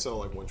 I may have saw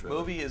like one trailer.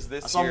 Movie is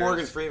this. I saw year's-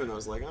 Morgan Freeman. I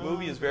was like,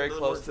 Movie is very another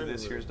close Morgan to Freeman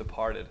this movie. year's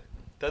Departed.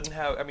 Doesn't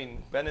have. I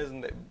mean, Ben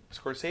isn't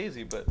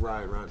Scorsese, but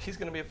Right. he's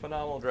going to be a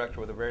phenomenal director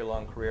with a very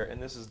long career,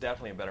 and this is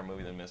definitely a better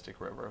movie than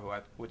Mystic River,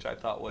 which I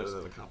thought was,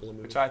 Better than a couple of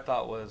movies. which I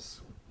thought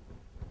was,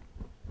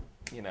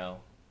 you know,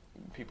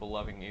 people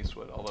loving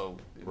Eastwood. Although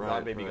Right, My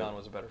Baby right. Gone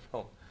was a better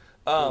film.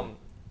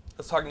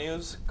 Let's talk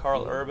news.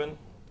 Carl Urban.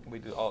 We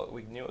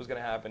knew it was going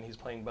to happen. He's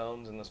playing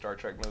Bones in the Star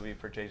Trek movie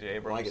for J.J.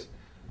 Abrams.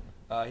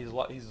 Like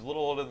it. He's a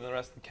little older than the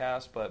rest of the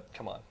cast, but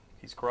come on,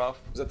 he's gruff.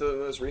 Is that the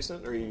most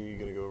recent, or are you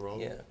going to go wrong?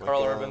 Yeah, Like,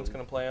 Carl Urban's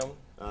going to play him.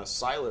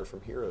 Siler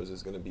from Heroes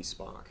is going to be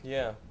Spock.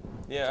 Yeah.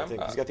 I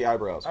think he's got the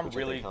eyebrows, I'm which I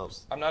really. think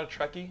helps. I'm not a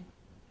Trekkie.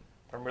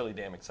 But I'm really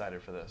damn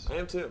excited for this. I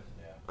am too.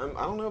 Yeah.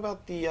 I don't know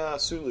about the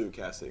Sulu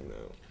casting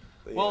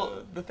though.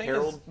 Well, the thing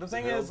Harold,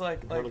 is,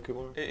 like Harold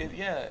Kumar?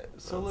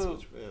 Sulu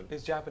such a fan.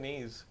 is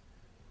Japanese.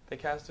 They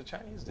cast a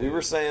Chinese dude. We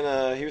were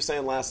saying, he was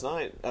saying last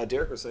night.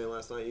 Derek was saying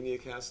last night, you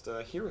need to cast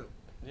Hero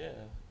Yeah.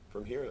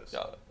 from Heroes.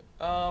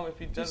 If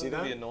he does see the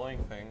that?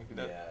 annoying thing. If he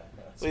does, Yeah.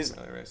 Please.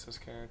 really racist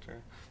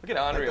character. Look at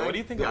Andrea. I What do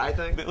you think? think- of,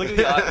 yeah, I think. Look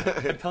at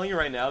the. I'm telling you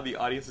right now, the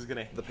audience is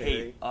gonna The hate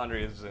painting.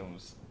 Andrea's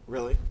zooms.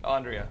 Really?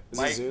 Andrea, Is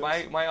it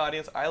zooms? my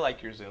audience, I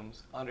like your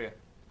zooms. Andrea,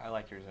 I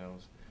like your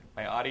zooms.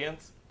 My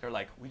audience, they're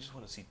like, we just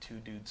want to see two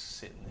dudes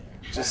sitting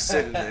there. Just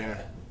sitting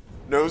there.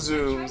 No Trying to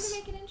zooms.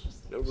 make it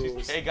interesting. No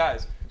rules. Hey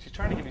guys, she's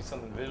trying to give me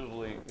something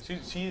visually.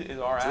 She is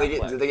our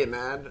Did they get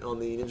mad on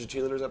the Ninja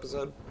Cheerleaders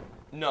episode?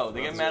 No,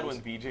 they Not get mad zooms?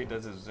 when VJ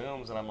does his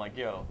zooms, and I'm like,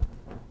 yo,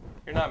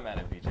 you're not mad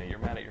at VJ, you're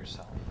mad at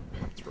yourself.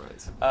 That's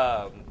right.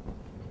 I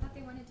thought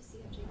they wanted to see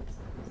a Jacob's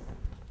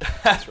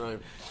house. That's right.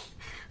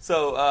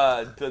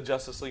 So the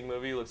Justice League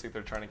movie looks like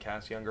they're trying to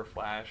cast younger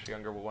Flash,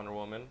 younger Wonder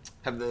Woman.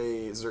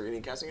 Is there any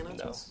casting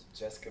announcements?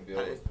 Jessica Biel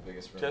was the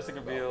biggest rumor Jessica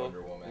about Biel,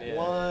 Wonder Woman. yeah.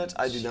 What?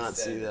 I did She not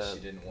said see that. She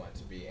didn't want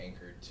to be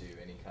anchored to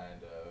any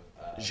kind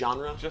of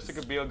Genre?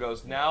 Jessica Biel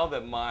goes, now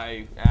that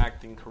my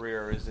acting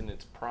career is in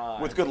its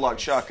prime. With Good Luck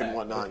Chuck and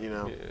whatnot, you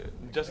know.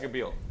 Jessica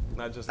Biel,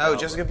 not just. Oh,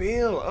 Jessica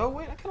Biel. Oh,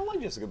 wait, I kind of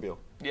like Jessica Biel.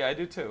 Yeah, I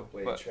do too.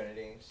 Wait, but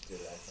Trinity. She did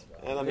that.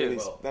 And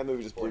that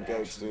movie just for blew an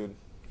goats, action- dude.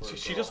 for a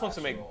she girl just wants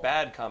to action make role.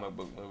 bad comic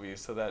book movies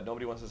so that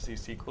nobody wants to see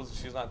sequels.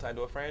 She's not tied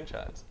to a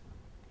franchise.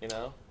 You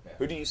know?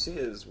 Who do you see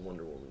as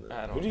Wonder Woman, then?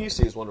 I don't Who do know. you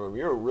see as Wonder Woman?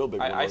 You're a real big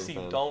Wonder I Woman see.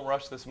 fan. Don't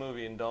rush this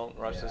movie and don't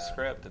rush this Yeah.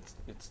 script.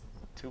 It's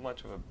too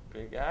much of a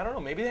big. I don't know.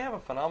 Maybe they have a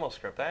phenomenal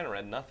script. I haven't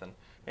read nothing.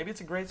 Maybe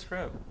it's a great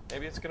script.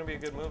 Maybe it's going to be a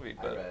good movie.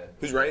 I But read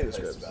Who's writing the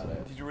places scripts? about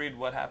it. did you read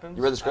what happens?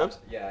 You read the script?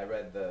 Yeah, I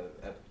read the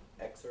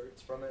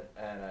excerpts from it,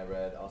 and I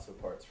read also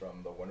parts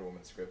from the Wonder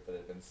Woman script that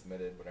had been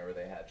submitted whenever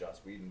they had Joss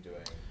Whedon doing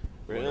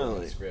the Wonder Really?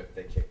 Woman script.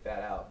 They kicked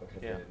that out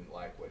because Yeah. they didn't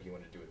like what he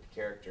wanted to do with the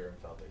character and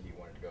felt that he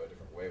wanted to go a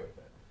different way with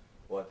it.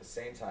 Well, at the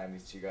same time,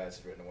 these two guys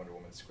had written a Wonder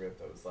Woman script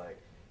that was like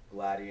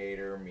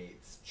Gladiator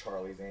meets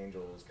Charlie's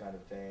Angels kind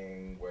of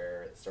thing,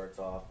 where it starts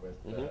off with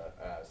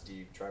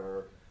Steve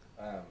Trevor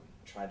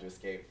trying to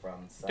escape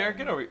from some... Derek,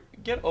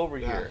 get over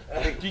Yeah. here.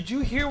 I think- Did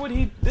you hear what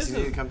he? This Does he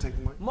need is to come take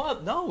the mic?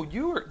 No,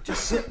 you were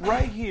just sit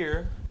right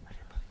here.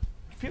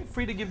 Feel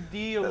free to give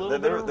D a little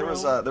bit of There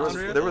was room,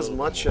 Andrea. there was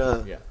much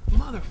Yeah.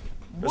 Mother.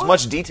 there's what?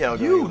 much detail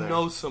going You on there.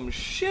 know some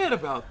shit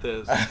about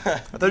this. I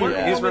thought you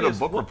just read a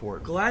book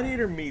report.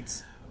 Gladiator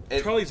meets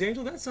Charlie's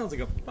Angel. That sounds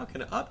like a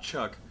fucking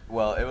upchuck.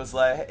 Well, it was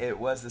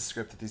the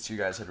script that these two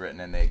guys had written,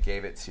 and they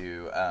gave it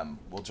to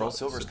Joel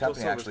Silver's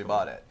company actually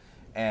bought it,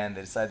 and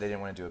they decided they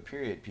didn't want to do a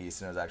period piece,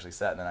 and it was actually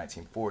set in the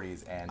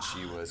 1940s, and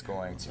she was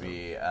going to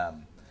be.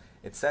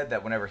 It said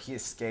that whenever he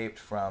escaped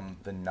from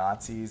the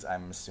Nazis,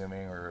 I'm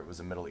assuming, or it was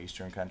a Middle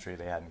Eastern country,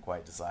 they hadn't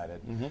quite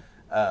decided.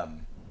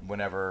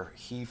 Whenever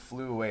he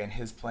flew away in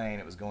his plane,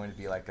 it was going to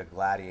be like a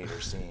gladiator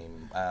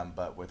scene,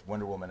 but with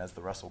Wonder Woman as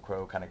the Russell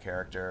Crowe kind of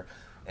character,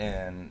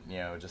 and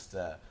just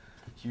a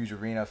huge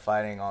arena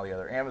fighting all the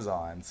other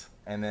Amazons.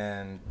 And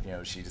then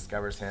she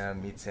discovers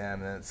him, meets him,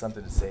 and then it's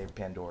something to save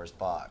Pandora's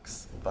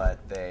box. But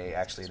they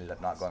actually ended up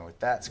not going with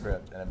that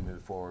script and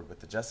moved forward with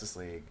the Justice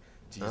League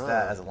to use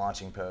that as a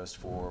launching post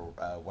for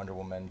Wonder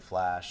Woman,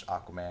 Flash,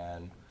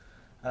 Aquaman.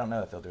 I don't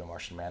know if they'll do a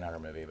Martian Manhunter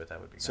movie, but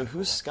that would be. So kinda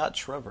who's cool. Scott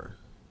Trevor?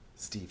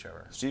 Steve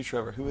Trevor? Steve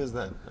Trevor. Who is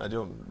that? I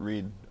don't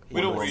read.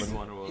 We don't Wonder read Woman.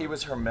 Wonder Woman. He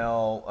was her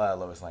male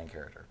Lois Lane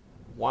character.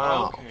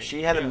 Wow. Okay.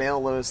 She had a Yeah.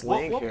 male Lois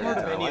Lane What character. part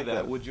of I any like of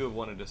that would you have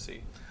wanted to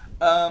see?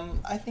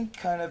 I think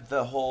kind of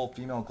the whole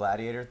female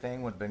gladiator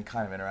thing would have been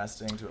kind of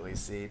interesting to at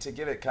least see, to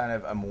give it kind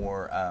of a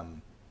more,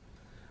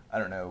 I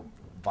don't know,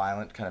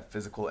 violent kind of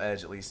physical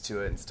edge, at least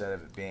to it, instead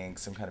of it being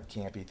some kind of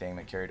campy thing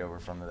that carried over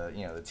from the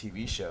the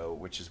TV show,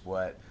 which is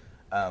what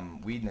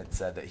Whedon had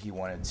said, that he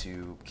wanted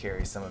to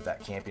carry some of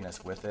that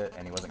campiness with it,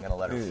 and he wasn't going to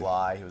let her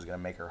fly. He was going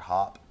to make her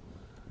hop.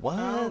 What?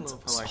 I don't know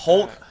if I like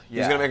Hulk? that.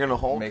 He's gonna make her into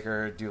Hulk. Make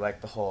her do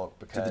like the Hulk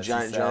because the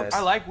giant he jump. said,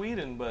 I like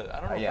Whedon, but I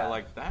don't know if yeah. I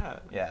like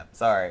that. Yeah,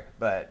 sorry,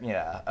 but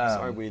yeah.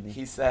 Sorry, Whedon.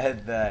 He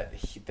said that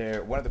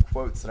one of the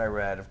quotes that I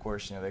read, of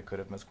course, they could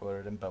have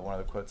misquoted him, but one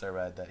of the quotes I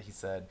read that he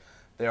said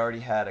they already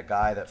had a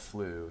guy that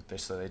flew,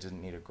 so they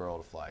didn't need a girl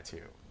to fly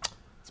too.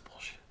 That's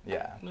bullshit.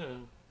 Yeah. No.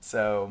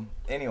 So,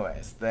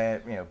 anyways,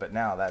 but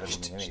now that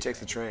doesn't mean anything. She takes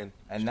the train.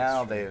 And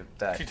now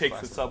She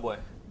takes the subway.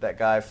 that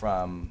guy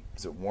from,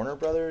 is it Warner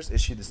Brothers,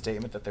 issued the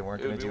statement that they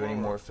weren't going to do any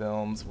Warner. more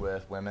films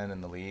with women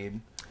in the lead.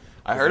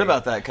 I heard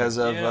about that because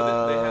of They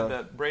had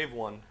that Brave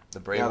one. The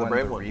Brave Yeah, the one,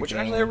 Brave The one, which Reaping,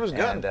 actually I heard was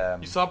good.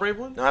 and, You saw Brave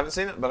one? No, I haven't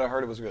seen it, but I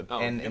heard it was good. Oh,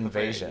 and get the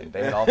Invasion. fuck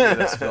They had all three of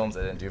those films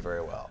that didn't do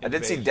very well. I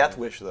did see Invasion. Death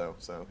Wish though,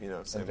 so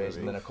same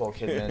Invasion, the movie. Nicole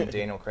Kidman,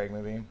 Daniel Craig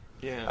movie.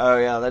 Yeah. Oh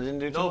yeah, that didn't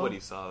do too Nobody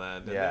well? saw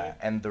that, did Yeah, they?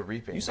 and The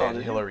Reaping. You saw it, They had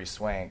didn't you? Hilary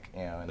Swank,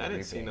 in I The didn't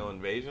Reaping. see no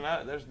Invasion.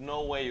 There's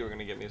no way you were going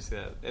to get me to see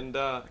that. And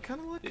Kind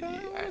of like.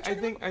 I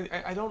think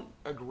I don't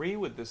agree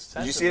with this Did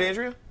sentiment. you see it,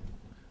 Andrea?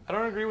 I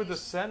don't agree with the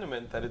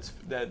sentiment that it's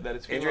female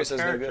Andrea says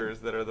they're good. characters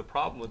that are the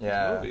problem with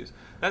Yeah. these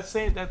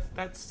movies.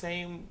 That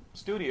same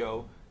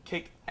studio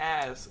kicked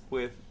ass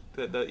with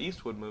the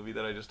Eastwood movie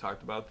that I just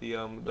talked about. The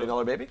 $1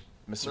 Million Baby?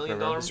 Mr. $1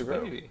 Million Quiver.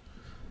 Baby.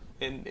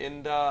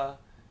 And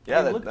Yeah,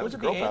 I mean, that was look at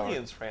girl the power.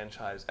 Aliens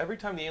franchise. Every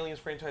time the Aliens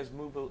franchise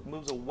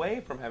moves away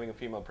from having a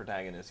female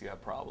protagonist, you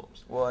have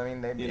problems. Well, I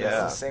mean, it's Yeah.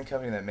 the same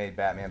company that made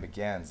Batman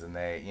Begins, and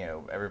they,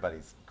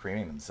 everybody's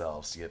creaming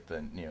themselves to get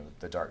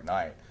the Dark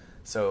Knight.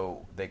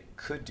 So they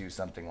could do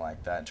something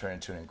like that and turn it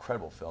into an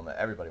incredible film that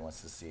everybody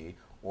wants to see,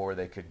 or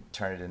they could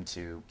turn it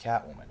into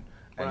Catwoman,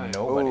 and Right.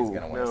 nobody's Ooh,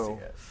 going to want to no.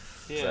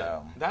 see it. Yeah,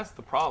 So, that's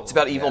the problem. It's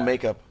about evil Yeah.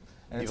 makeup.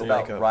 and it's Evil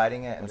about makeup.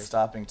 writing it and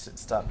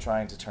stop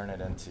trying to turn it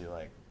into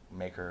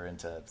make her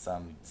into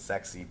some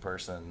sexy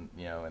person,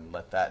 and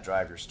let that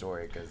drive your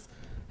story, because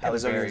Halle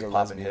Amazonians Berry are popping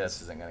lesbians.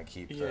 hips isn't going to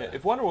keep. Yeah, the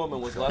if Wonder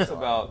Woman was film less going.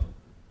 about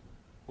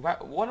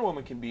Wonder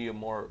Woman can be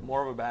more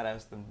of a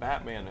badass than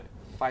Batman at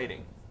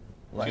fighting.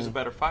 Right. She's a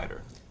better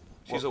fighter.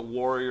 She's a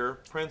warrior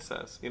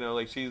princess.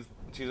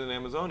 She's an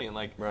Amazonian.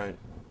 Right. Is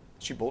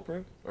she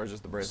bulletproof or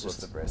just the It's bracelets?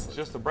 just the bracelet. It's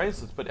just the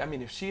bracelets. But I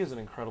mean, if she is an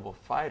incredible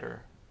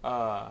fighter,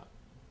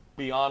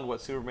 beyond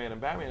what Superman and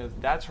Batman is,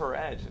 that's her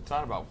edge. It's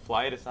not about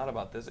flight. It's not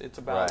about this. It's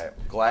about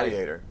Right.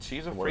 Gladiator.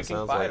 She's a What it freaking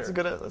sounds like. fighter.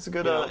 That's a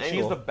good You know, angle.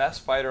 she's the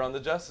best fighter on the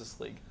Justice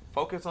League.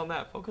 Focus on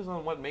that. Focus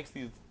on what makes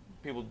these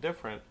people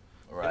different,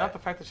 Right. and not the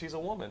fact that she's a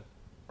woman.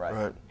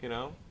 Right. You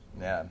know.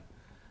 Yeah.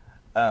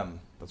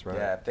 That's right.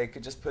 Yeah, if they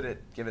could just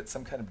give it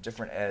some kind of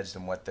different edge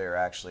than what they're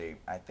actually,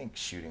 I think,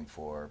 shooting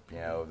for.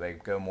 They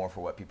go more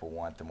for what people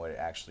want than what it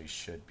actually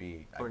should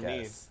be. Or I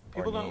guess.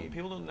 need.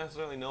 People don't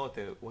necessarily know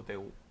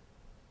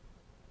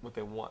what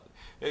they want.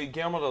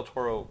 Guillermo del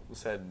Toro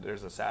said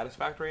there's a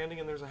satisfactory ending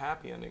and there's a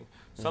happy ending.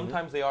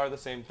 Sometimes they are the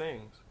same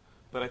things,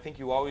 but I think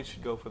you always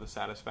should go for the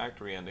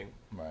satisfactory ending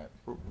Right.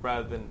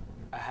 rather than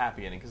a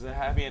happy ending, because the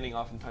happy ending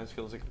oftentimes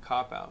feels like a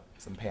cop out.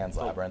 Some Pan's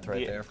Labyrinth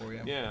right there for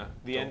you. Yeah,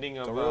 the ending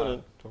of don't ruin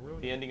it. Don't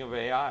ruin the it. ending of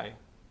AI.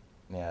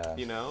 Yeah.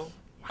 You know,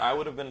 I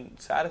would have been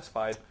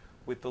satisfied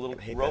with the little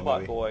I hate that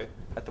robot movie. boy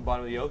at the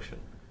bottom of the ocean,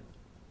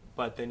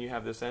 but then you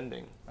have this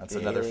ending. That's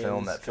another film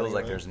Aliens that feels coming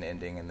like around. there's an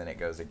ending and then it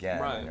goes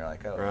again. Right. And you're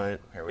like, oh, Right.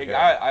 here we Like, go.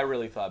 I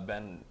really thought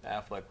Ben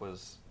Affleck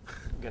was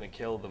gonna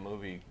kill the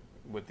movie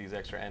with these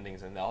extra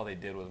endings, and all they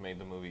did was made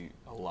the movie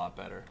a lot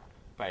better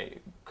by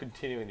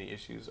continuing the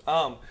issues.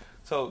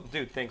 So,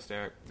 dude, thanks,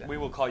 Derek. We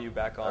will call you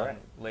back on All right.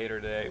 later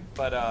today.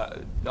 But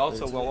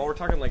also, when we're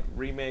talking like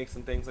remakes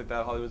and things like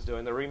that, Hollywood's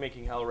doing. They're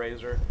remaking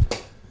Hellraiser.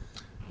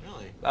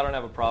 Really? I don't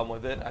have a problem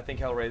with it. I think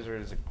Hellraiser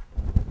is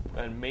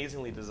an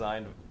amazingly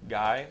designed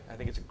guy. I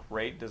think it's a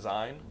great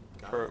design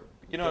for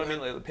what I mean.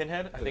 Like,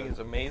 Pinhead, I think is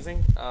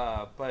amazing.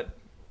 But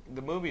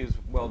the movie is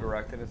well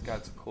directed. It's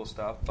got some cool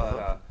stuff.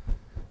 But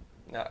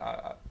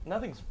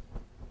nothing's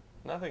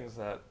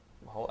that.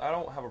 I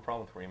don't have a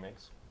problem with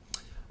remakes.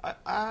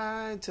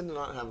 I tend to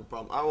not have a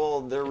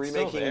problem. They're It's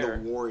still remaking there.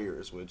 The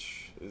Warriors,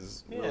 which really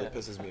Yeah.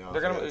 pisses me off.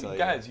 They're I gonna- gotta tell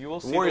guys, you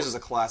will The see Warriors the- is a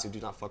classic. Do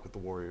not fuck with the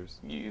Warriors.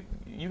 You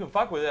can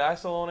fuck with it. I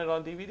still own it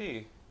on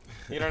DVD.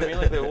 You know what I mean?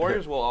 Like the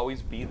Warriors will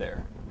always be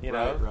there. You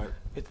know, Right.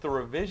 It's the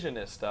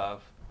revisionist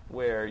stuff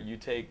where you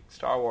take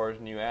Star Wars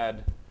and you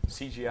add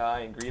CGI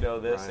and Greedo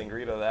this Right. and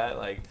Greedo that.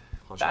 Like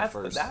Punch out that's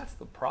first. that's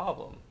the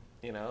problem.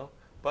 You know,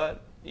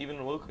 but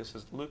even Lucas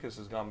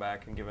has gone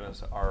back and given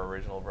us our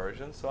original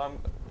version. So I'm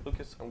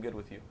good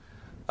with you.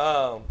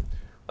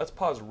 Let's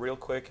pause real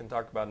quick and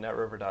talk about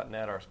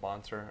NetRiver.net, our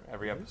sponsor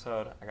every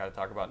episode. I got to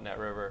talk about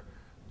NetRiver,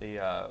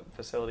 the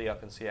facility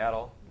up in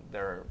Seattle.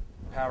 They're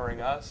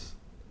powering us.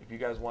 If you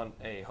guys want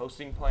a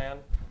hosting plan,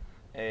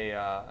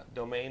 a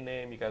domain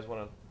name, you guys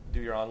want to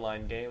do your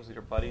online games with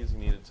your buddies, you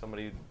needed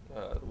somebody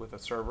with a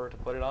server to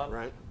put it on,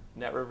 Right.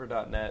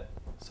 NetRiver.net.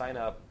 Sign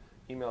up,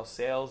 email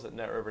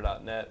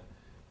sales@netriver.net,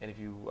 and if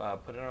you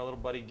put in our little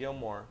buddy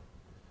Gilmore,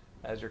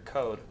 as your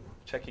code,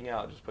 checking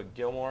out, just put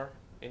Gilmore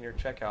in your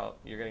checkout.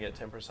 You're going to get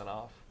 10%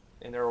 off.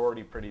 And they're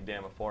already pretty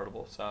damn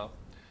affordable. So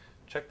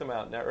check them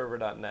out,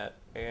 netriver.net.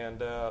 And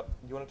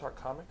you want to talk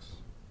comics?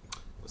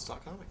 Let's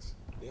talk comics.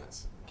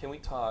 Yes. Can we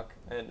talk?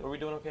 And are we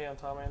doing okay on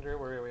time, Andrea?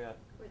 Where are we at?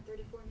 We're at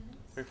 34 minutes.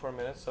 34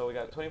 minutes. So we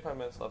got 25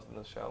 minutes left in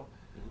the show.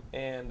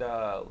 And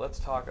let's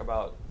talk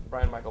about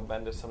Brian Michael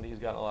Bendis, somebody who's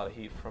gotten a lot of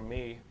heat from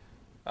me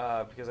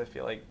because I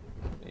feel like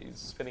he's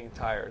spinning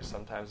tires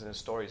sometimes in his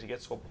stories. He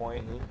gets to a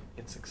point,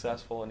 it's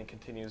successful, and he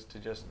continues to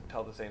just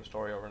tell the same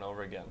story over and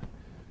over again.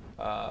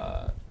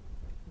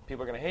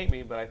 People are going to hate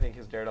me, but I think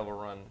his Daredevil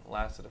run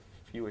lasted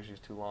a few issues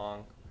too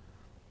long.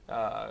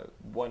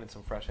 Wanted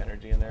some fresh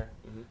energy in there.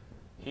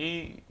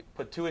 He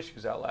put 2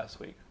 issues out last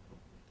week.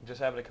 Just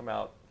happened to come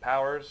out.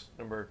 Powers,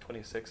 number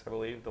 26, I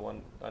believe, the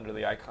one under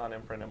the Icon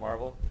imprint at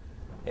Marvel,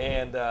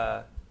 and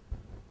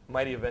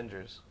Mighty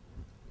Avengers.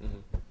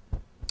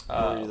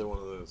 I don't read either one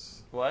of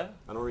those. What?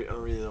 I don't read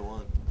either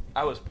one.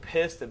 I was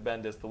pissed at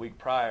Bendis the week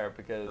prior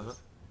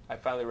because I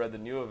finally read the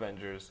New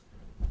Avengers.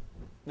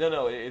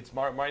 No, it's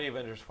Mighty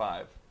Avengers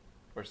 5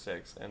 or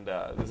 6, and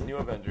this New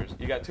Avengers.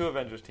 You got 2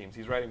 Avengers teams.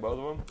 He's writing both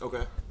of them.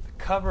 Okay. The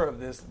cover of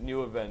this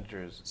New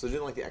Avengers. So you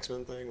didn't like the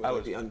X-Men thing?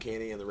 With the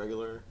uncanny and the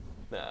regular?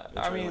 Nah,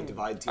 I mean, like,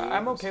 divide teams?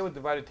 I'm okay with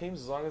divided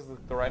teams as long as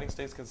the writing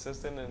stays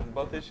consistent and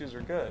both issues are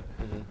good.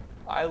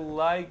 I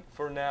like,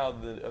 for now,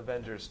 the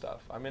Avengers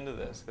stuff. I'm into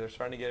this. They're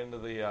starting to get into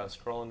the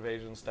Skrull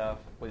invasion stuff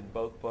with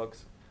both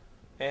books.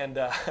 And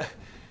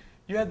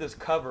you had this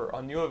cover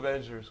on New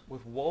Avengers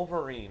with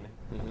Wolverine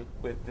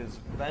with this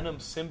Venom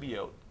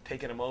symbiote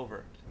taking him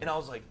over. And I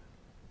was like,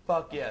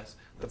 fuck yes.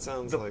 That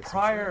sounds the like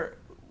prior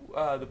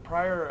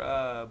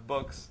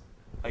books,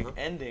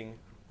 ending,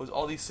 was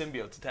all these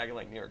symbiotes attacking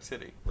like New York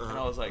City, and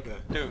I was like,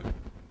 dude,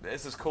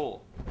 this is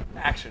cool,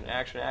 action,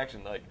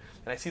 like,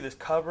 and I see this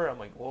cover, I'm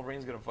like,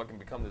 Wolverine's gonna fucking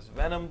become this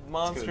Venom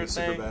monster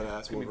thing.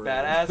 It's gonna be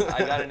badass. I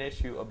got an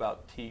issue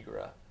about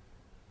Tigra.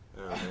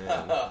 Oh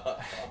man,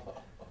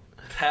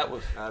 that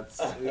was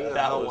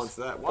wants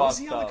that. Why was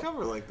he on the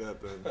cover like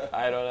that then?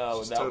 I don't know.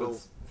 Just that total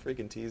was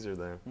freaking teaser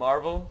there.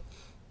 Marvel.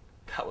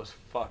 That was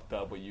fucked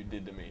up what you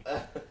did to me.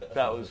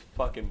 That was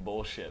fucking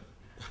bullshit.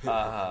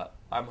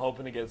 I'm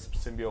hoping to get some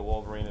symbiote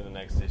Wolverine in the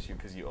next issue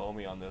because you owe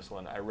me on this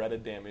one. I read a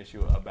damn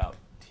issue about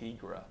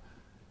Tigra.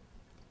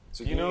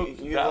 So you know,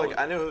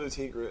 I know who the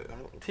Tigra.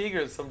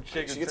 Tigra is some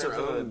chick she who gets turns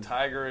her into own a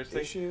tigerish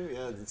thing. issue.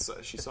 Yeah,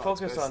 she saw.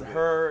 Focused on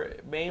her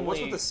mainly.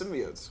 What's with the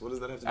symbiotes? What does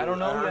that have to do? I don't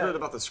know I yet. heard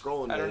about the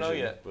Skrull invasion. I don't know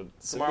yet. But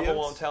Marvel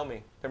won't tell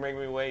me. They're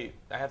making me wait.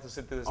 I have to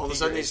sit through this. All of a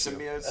sudden, these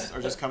symbiotes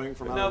are just coming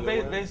from out of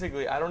nowhere?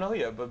 Basically, I don't know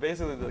yet. But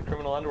basically, the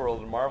criminal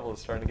underworld and Marvel is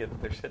starting to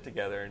get their shit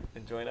together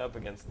and join up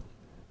against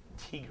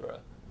Tigra.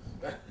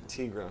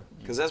 Tigra,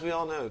 because as we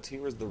all know,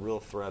 Tigra is the real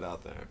threat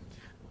out there.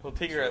 Well,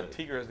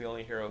 Tigra is the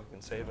only hero who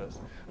can save us.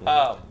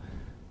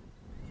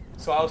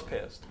 So I was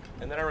pissed,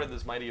 and then I read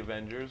this Mighty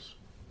Avengers,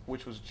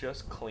 which was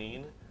just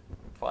clean,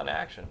 fun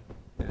action.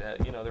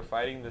 They're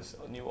fighting this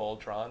new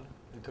Ultron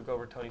who took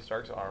over Tony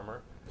Stark's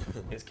armor.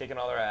 He's kicking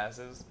all their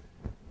asses.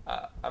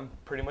 I'm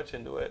pretty much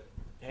into it.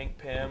 Hank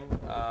Pym,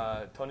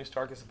 Tony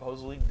Stark is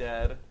supposedly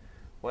dead,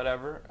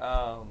 whatever.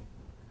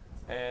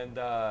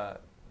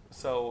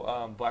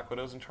 So Black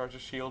Widow's in charge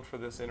of S.H.I.E.L.D. for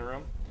this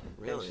interim.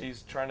 Really? And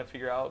she's trying to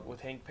figure out with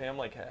Hank Pym,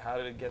 like, how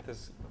to get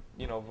this,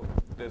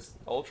 this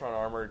Ultron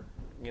armor,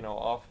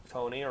 off of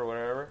Tony or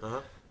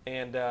whatever.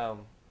 And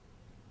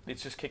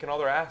it's just kicking all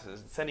their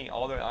asses, sending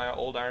all their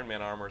old Iron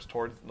Man armors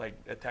towards, like,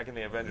 attacking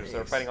the Avengers. Nice.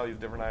 They're fighting all these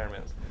different Iron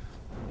Mans.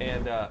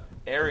 And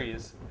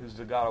Ares, who's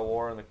the god of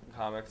war in the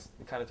comics,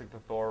 he kind of took the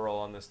Thor role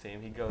on this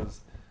team. He goes,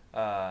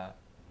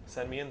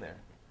 send me in there.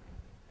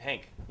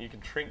 Hank, you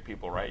can shrink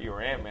people, right? You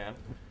were Ant-Man.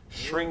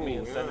 Shrink me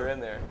and send her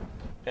in there.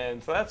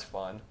 And so that's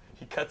fun.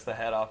 He cuts the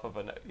head off of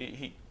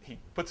he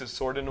puts his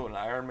sword into an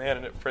Iron Man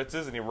and it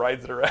fritzes and he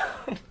rides it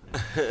around.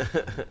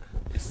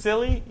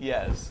 Silly?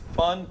 Yes.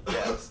 Fun?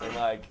 Yes.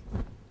 And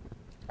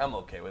I'm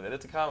okay with it.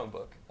 It's a comic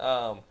book.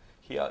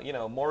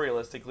 More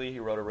realistically, he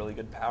wrote a really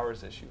good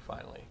Powers issue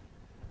finally.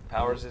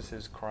 Powers is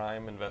his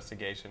crime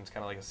investigation. It's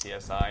kind of like a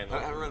CSI. I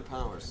haven't read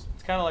Powers.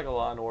 It's kind of like a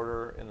Law and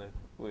Order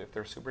if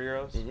they're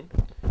superheroes.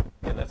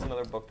 And that's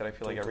another book that I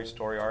feel like every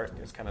story arc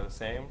is kind of the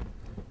same.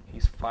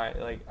 He's fine.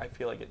 I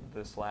feel like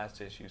this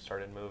last issue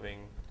started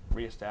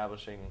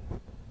reestablishing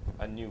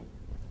a new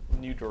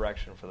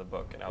direction for the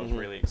book, and I was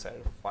really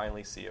excited to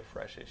finally see a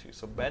fresh issue.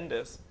 So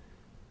Bendis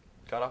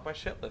got off my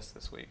shit list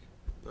this week.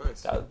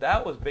 Nice.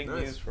 That was big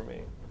news for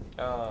me.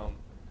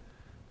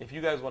 If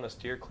you guys want to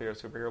steer clear of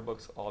superhero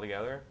books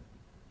altogether,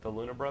 the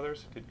Luna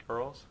Brothers did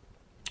Girls.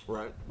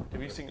 Right.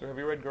 Have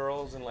you read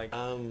Girls and like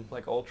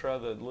Ultra?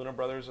 The Luna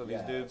Brothers are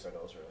these dudes. I've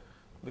read Ultra.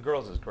 The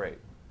Girls is great.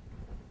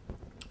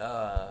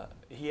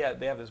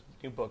 They have this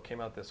new book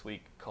came out this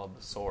week called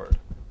The Sword,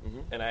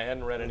 and I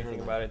hadn't read anything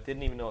about it.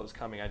 Didn't even know it was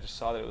coming. I just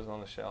saw that it was on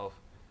the shelf,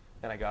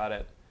 and I got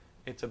it.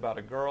 It's about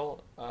a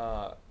girl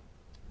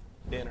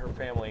and her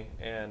family,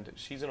 and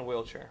she's in a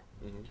wheelchair.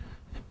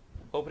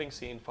 Opening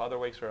scene: father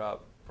wakes her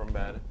up from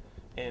bed,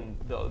 And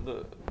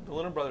the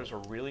Lunar Brothers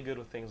are really good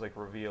with things like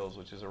reveals,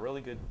 which is a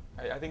really good.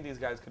 I think these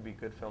guys could be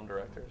good film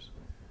directors,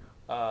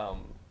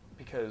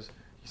 because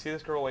you see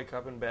this girl wake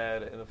up in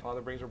bed and the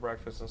father brings her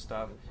breakfast and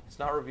stuff. It's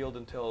not revealed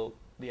until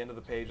the end of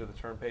the page or the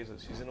turn page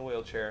that she's in a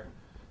wheelchair.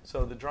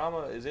 So the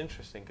drama is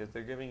interesting because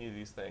they're giving you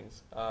these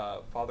things.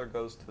 Father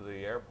goes to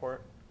the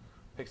airport,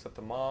 picks up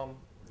the mom.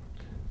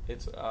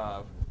 It's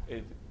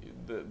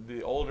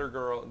the older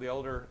girl, the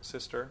older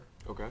sister,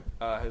 Okay.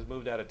 has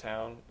moved out of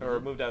town or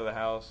moved out of the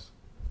house.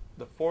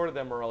 The four of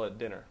them are all at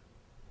dinner,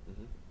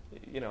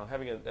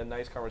 having a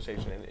nice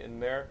conversation,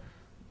 and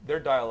their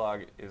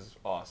dialogue is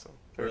awesome.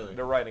 Really?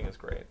 Their writing is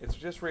great. It's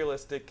just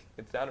realistic.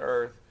 It's down to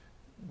earth,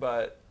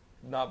 but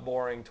not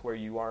boring to where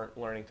you aren't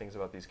learning things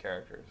about these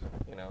characters.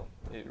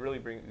 It really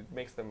it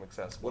makes them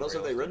accessible. What else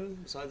have they realistic.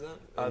 written besides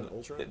that? In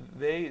Ultra?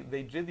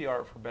 They did the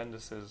art for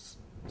Bendis's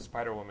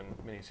Spider-Woman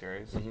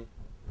miniseries,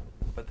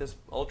 but this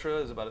Ultra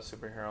is about a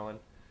superheroine,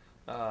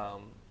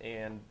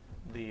 and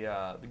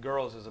the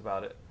Girls is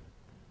about it.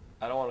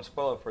 I don't want to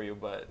spoil it for you,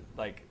 but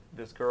like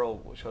this girl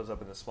shows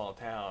up in this small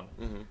town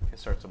and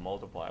starts to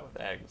multiply with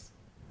eggs.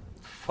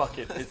 Fuck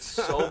it, it's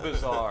so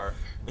bizarre.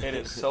 It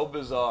is so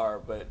bizarre,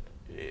 but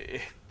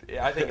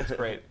I think it's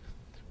great.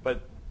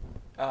 But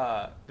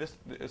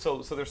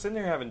so they're sitting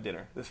there having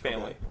dinner, this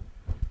family,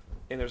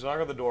 and there's a knock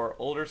on the door.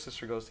 Older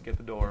sister goes to get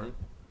the door.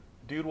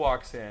 Dude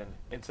walks in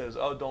and says,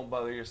 "Oh, don't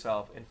bother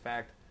yourself. In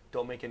fact,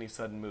 don't make any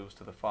sudden moves,"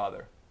 to the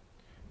father.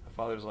 The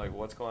father's like,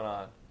 "What's going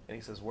on?" And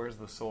he says, "Where's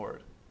the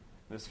sword?"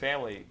 This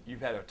family, you've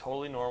had a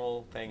totally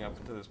normal thing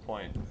up to this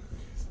point.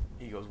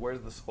 He goes,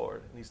 "Where's the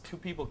sword?" And these two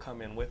people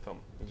come in with him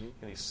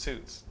in these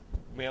suits,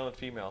 male and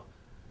female.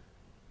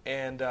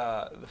 And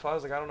the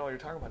father's like, "I don't know what you're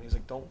talking about." And he's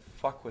like, "Don't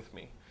fuck with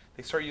me."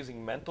 They start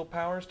using mental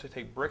powers to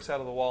take bricks out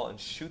of the wall and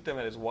shoot them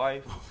at his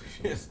wife,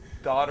 his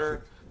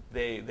daughter.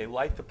 They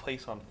light the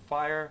place on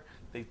fire.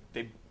 They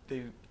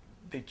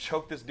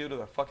choke this dude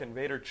with a fucking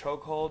Vader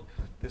chokehold.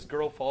 This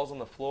girl falls on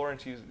the floor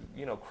and she's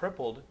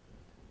crippled.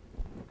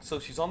 So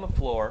she's on the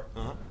floor.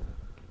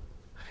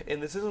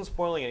 And this isn't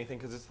spoiling anything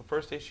because it's the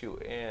first issue,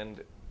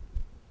 and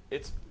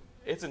it's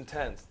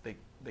intense. They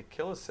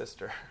kill his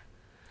sister.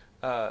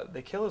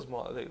 They kill his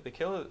mom. They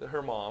kill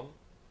her mom.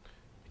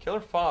 They kill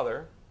her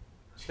father.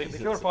 They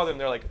kill her father, and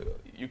they're like,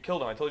 "You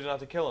killed him. I told you not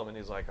to kill him." And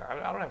he's like,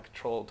 "I don't have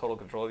total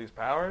control of these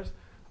powers.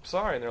 I'm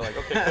sorry." And they're like,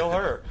 "Okay, kill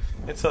her."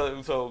 And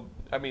so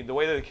I mean, the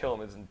way that they kill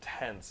him is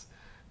intense.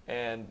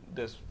 And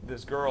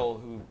this girl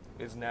who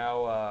is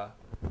now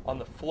on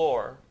the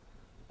floor,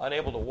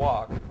 unable to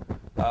walk,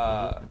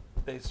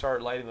 they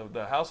start lighting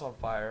the house on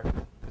fire.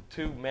 The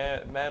two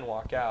men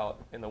walk out,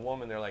 and the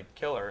woman, they're like,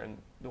 "Kill her."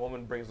 And the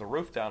woman brings the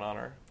roof down on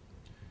her,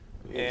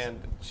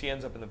 and she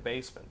ends up in the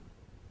basement,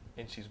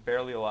 and she's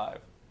barely alive.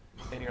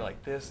 And you're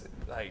like, this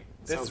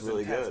sounds is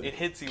really intense. good. It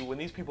hits you when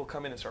these people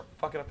come in and start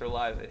fucking up their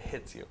lives. It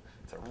hits you.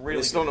 It's a really.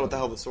 They still don't know good what the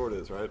hell the sword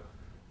is, right?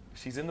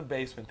 She's in the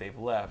basement. They've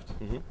left,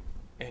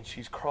 and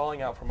she's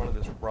crawling out from under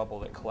this rubble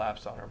that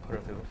collapsed on her and put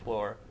her through the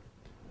floor,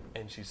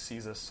 and she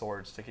sees a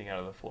sword sticking out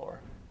of the floor.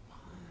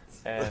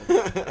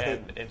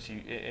 And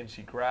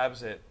she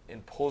grabs it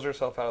and pulls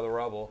herself out of the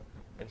rubble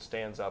and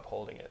stands up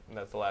holding it, and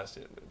that's the last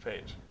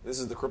page. This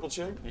is the crippled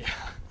chick? Yeah.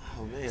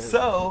 Oh man.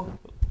 So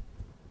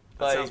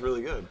that sounds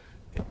really good.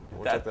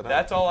 We'll check that out.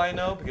 That's all I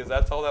know because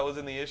that's all that was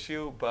in the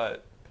issue.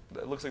 But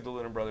it looks like the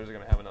Lunar Brothers are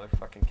gonna have another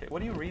fucking kid.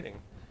 What are you reading?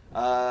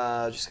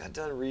 Just got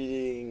done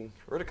reading.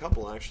 Read a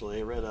couple actually.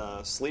 I read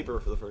Sleeper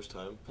for the first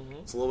time.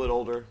 It's a little bit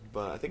older,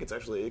 but I think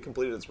it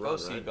completed its run.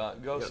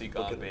 Go see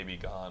Gone Baby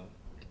Gone.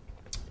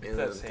 It's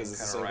that same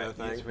same kind of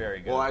thing. It's very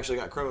good. Well, I actually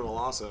got Criminal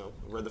also.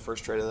 Read the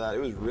first trade of that. It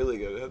was really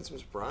good. It had some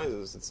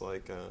surprises. It's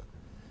like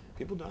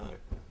people die.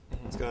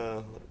 It's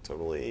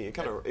it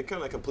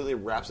kind of completely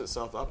wraps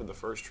itself up in the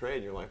first trade.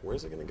 And you're like,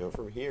 where's it going to go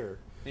from here?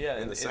 Yeah,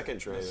 in the second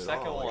trade. The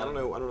second one, I don't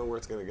know where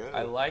it's going to go.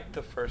 I like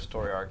the first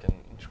story arc in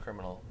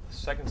Criminal. The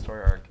second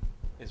story arc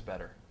is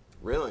better.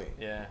 Really?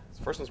 Yeah.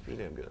 The first one's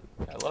pretty damn good.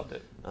 I loved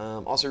it.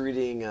 Also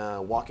reading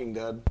Walking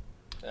Dead.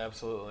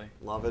 Absolutely.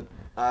 Love it.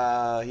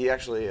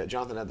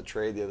 Jonathan had the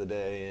trade the other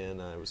day,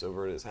 and I was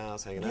over at his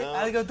house hanging out.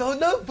 I go,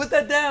 no, put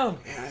that down.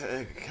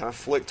 I kind of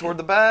flicked toward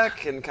the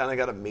back and kind of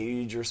got a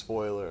major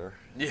spoiler.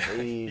 Yeah,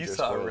 you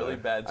saw spoiler. a really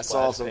bad I splash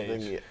saw something.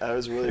 page. It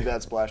was a really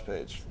bad splash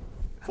page.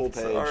 Full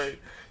page. Sorry.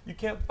 You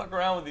can't fuck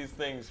around with these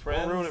things,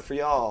 friends. I'll ruin it for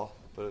y'all,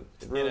 but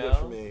it ruined it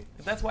for me.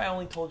 That's why I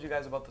only told you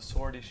guys about the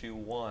Sword issue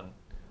 1,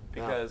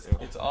 because Yeah.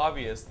 it's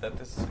obvious that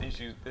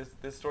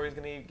this story is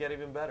going to get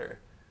even better.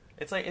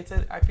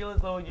 I feel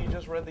as though you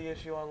just read the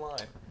issue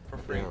online for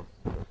free.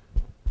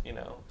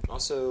 Yeah.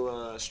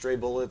 Also, Stray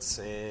Bullets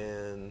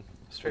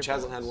which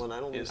hasn't had one. I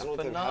don't think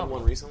they've had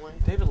one recently.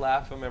 David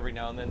Lapham every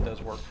now and then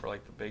does work for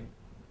like the big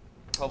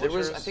publishers. There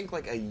was, I think,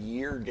 like a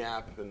year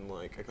gap in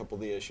like a couple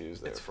of the issues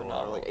there. It's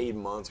phenomenal. Like 8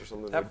 months or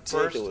something. That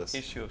ridiculous. first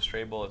issue of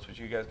Stray Bullets, which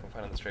you guys can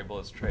find on the Stray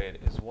Bullets trade,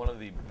 is one of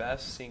the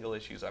best single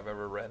issues I've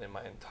ever read in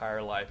my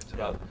entire life. It's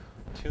about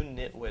two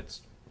nitwits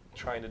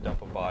trying to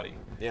dump a body.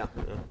 Yeah.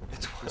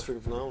 It's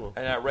freaking phenomenal.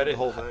 And I read it the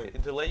whole thing.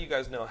 to let you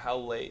guys know how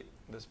late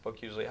this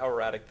book usually, how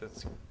erratic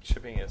this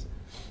shipping is.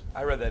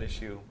 I read that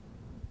issue,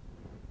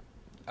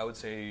 I would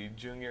say,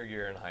 junior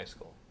year in high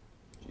school.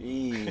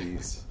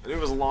 Jeez. It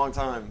was a long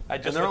time. I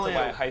just went to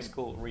my high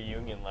school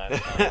reunion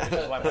last time, which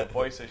is why my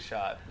voice is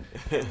shot.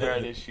 They're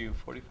at issue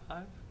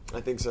 45?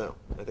 I think so.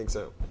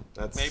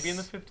 That's Maybe in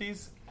the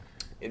 50s?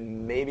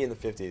 Maybe in the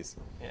 50s.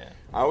 Yeah.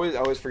 I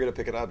always forget to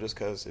pick it up just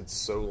because it's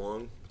so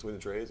long between the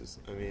trades.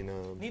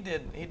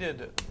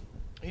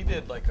 He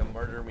did like a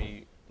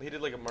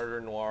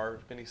murder noir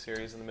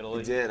miniseries in the middle.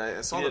 He did.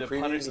 I saw the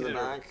previews in the he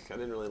back. I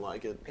didn't really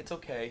like it. It's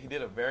okay. He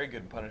did a very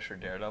good Punisher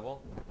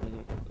Daredevil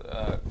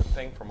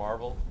thing for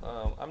Marvel.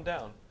 I'm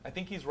down. I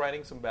think he's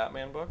writing some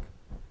Batman book.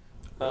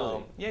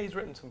 Really? Yeah, he's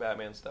written some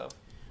Batman stuff.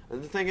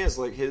 And the thing is,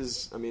 like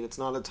it's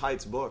not a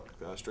tights book,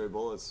 Stray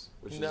Bullets,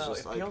 which is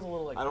just it feels a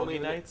little like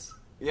Boogie Nights.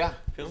 Yeah.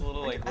 Feels a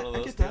little like one of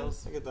those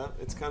deals. I get that.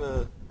 It's kind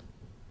of,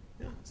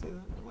 I see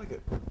that. I like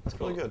it. It's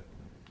really good.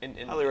 And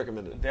highly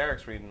recommend it.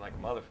 Derek's reading like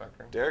a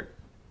motherfucker. Derek,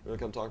 you want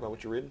to come talk about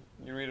what you're reading?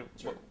 You read it.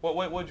 Sure.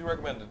 What would you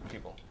recommend to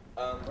people?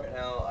 Right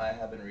now, I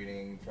have been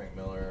reading Frank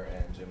Miller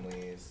and Jim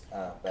Lee's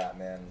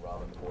Batman,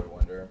 Robin the Boy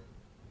Wonder.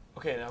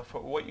 Okay, now for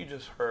what you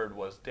just heard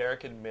was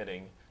Derek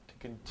admitting to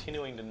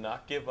continuing to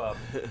not give up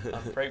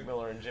on Frank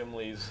Miller and Jim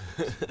Lee's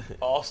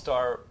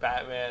all-star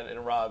Batman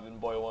and Robin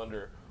Boy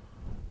Wonder.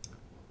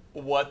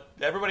 What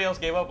everybody else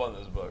gave up on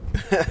this book.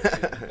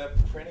 The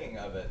printing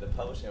of it, the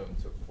publishing of it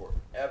took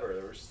forever.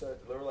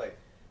 There were like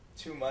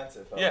 2 months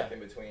it felt like in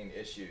between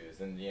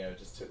issues, and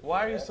just took. Why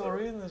forever. are you still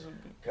reading this?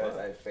 Because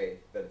I have faith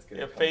that it's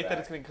going to come back. You have faith that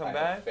it's going to come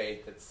back? I have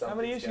faith that something's How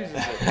many issues is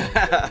it?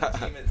 The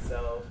team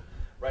itself.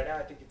 Right now,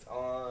 I think it's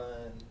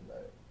on.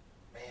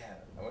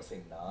 I want to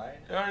say 9.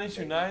 You're on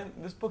issue 9.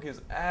 This book is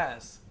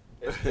ass.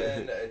 It's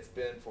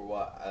been for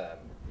what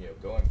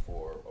going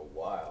for a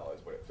while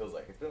is what it feels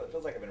like. It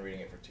feels like I've been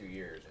reading it for 2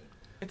 years. And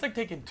it's like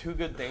taking 2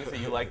 good things that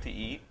you like to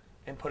eat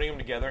and putting them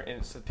together,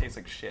 and it tastes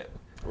like shit.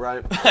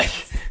 Right.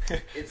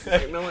 It's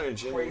Frank Miller and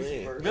Jim Lee.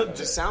 It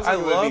just sounds like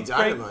it would be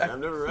dynamite. I've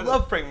never read it. I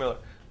love Frank Miller.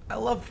 I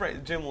love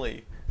Jim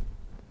Lee.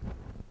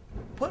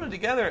 Put it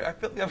together. I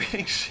feel like I'm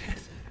eating shit.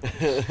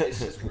 It's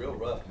just real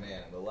rough,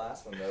 man. The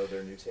last one though,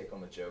 their new take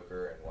on the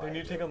Joker and why. Their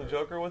new take on the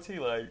Joker. What's he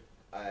like?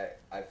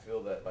 I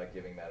feel that by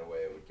giving that away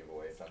would give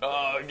away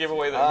something. Give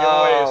away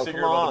a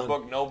secret come about on. the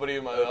book nobody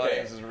in my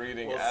audience is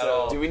reading at so-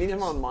 all. Do we need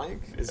him on mic?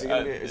 Is he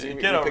gonna be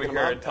Get over picking here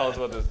him up? and tell us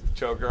about this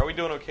Joker. Are we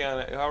doing okay on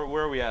it?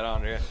 Where are we at,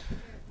 Andrea?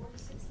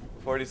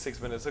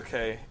 46 minutes.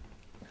 Okay.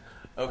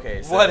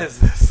 Okay. So What is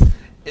this?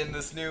 in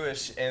this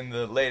in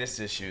the latest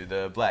issue,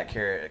 the Black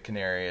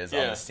Canary is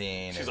on the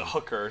scene. She's and a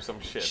hooker or some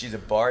shit. She's a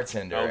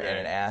bartender Okay. and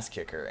an ass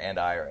kicker and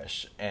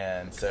Irish.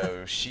 And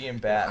so she and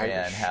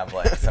Batman have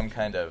like some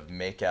kind of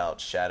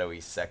make-out,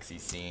 shadowy, sexy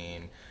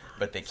scene.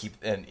 But they keep,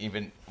 and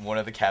even one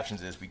of the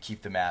captions is, "We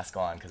keep the mask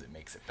on because it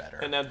makes it better."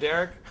 And now,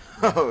 Derek,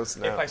 Oh,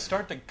 snap. if I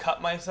start to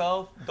cut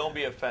myself, don't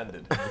be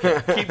offended.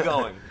 Okay, keep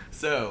going.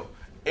 So,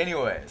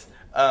 anyways,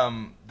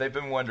 they've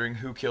been wondering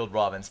who killed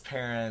Robin's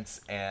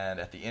parents, and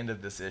at the end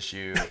of this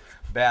issue,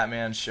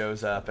 Batman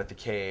shows up at the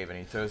cave, and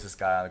he throws this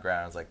guy on the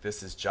ground and is like,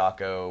 "This is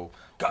Jocko,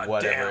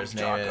 whatever his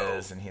name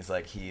is," and he's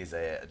like, he's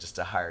just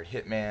a hired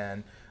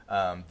hitman.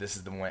 This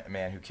is the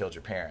man who killed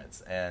your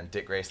parents. And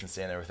Dick Grayson's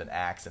standing there with an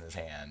axe in his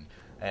hand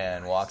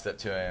and walks up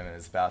to him and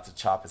is about to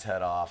chop his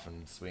head off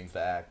and swings the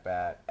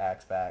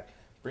axe back,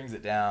 brings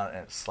it down, and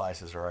it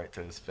slices right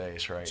through his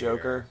face right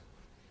Joker. here.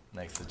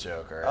 Makes the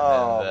Joker.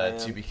 Oh, And then man.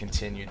 the to be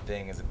continued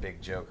thing is a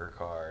big Joker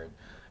card.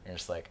 And you're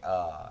just like,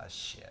 oh,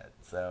 shit.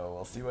 So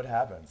we'll see what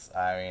happens.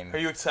 I mean, Are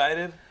you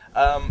excited?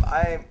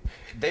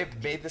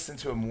 they've made this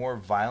into a more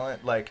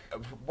violent, like,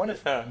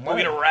 Go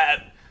get a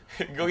rat.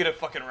 Go get a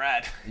fucking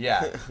rat.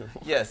 Yeah.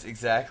 Yes,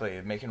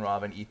 exactly. Making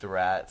Robin eat the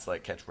rats,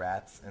 like catch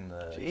rats in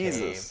the Jesus.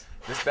 cave.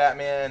 This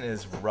Batman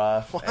is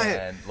rough Why?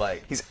 and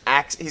like He's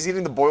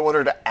eating the Boy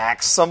Wonder to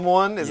axe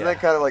someone. Isn't Yeah.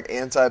 that kind of like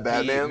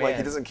anti-Batman? He- Like he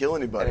man, doesn't kill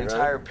anybody, an right?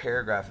 entire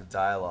paragraph of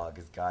dialogue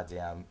is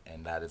goddamn,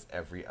 and that is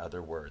every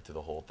other word through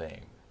the whole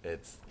thing.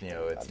 It's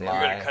it's Goddamn. You're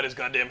my gonna cut his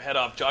goddamn head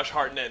off, Josh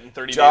Hartnett in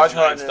 30 Josh Days a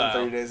Night Hartnett in style.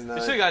 30 Days a Night.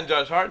 You should have gotten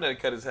Josh Hartnett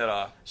to cut his head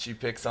off. She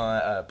picks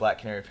on Black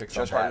Canary picks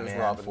on Josh Hartnett's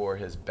Batman Robin. for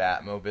his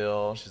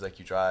Batmobile. She's like,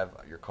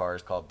 your car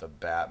is called the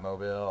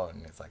Batmobile,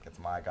 and it's like, it's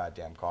my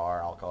goddamn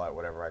car. I'll call it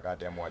whatever I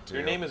goddamn want to.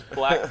 Your name is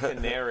Black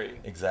Canary.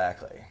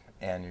 Exactly,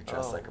 and you're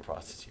dressed Oh. like a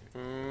prostitute.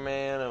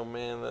 Man, oh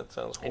man, that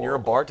sounds horrible. And you're a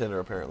bartender,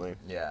 apparently.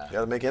 Yeah. You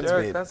gotta make ends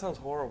Derek, meet. that sounds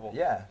horrible.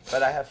 Yeah,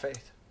 but I have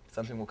faith.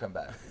 Something will come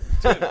back.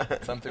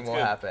 Something will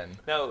good. happen.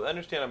 Now,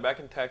 understand, I'm back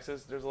in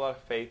Texas. There's a lot of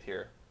faith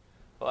here.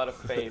 A lot of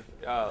faith.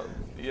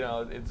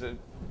 It's a...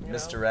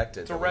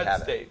 Misdirected, It's a but we red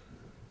have it. state.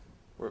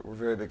 We're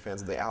very big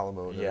fans of the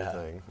Alamo and Yeah.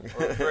 everything.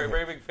 We're very,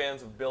 very big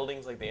fans of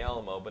buildings like the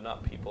Alamo, but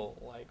not people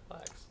like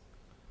blacks.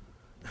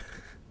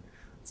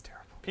 It's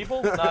terrible.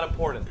 People, not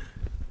important.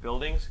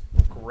 Buildings,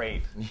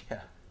 great.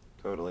 Yeah.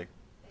 Totally.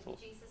 Baby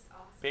Jesus,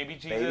 awesome. Baby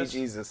Jesus, Baby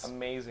Jesus.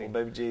 amazing.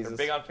 Little baby Jesus. We're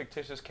big on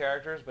fictitious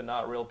characters, but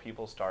not real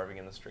people starving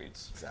in the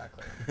streets.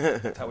 Exactly.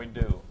 That's how we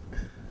do.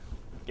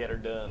 Get her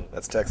done.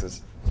 That's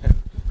Texas.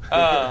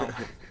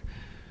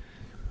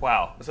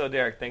 Wow. So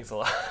Derek, thanks a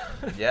lot.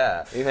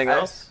 Yeah. Anything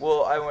else?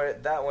 Well, I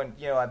wanted that one.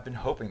 I've been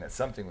hoping that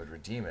something would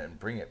redeem it and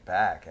bring it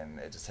back, and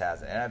it just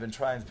hasn't. And I've been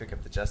trying to pick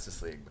up the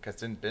Justice League because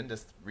didn't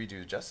Bendis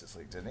redo Justice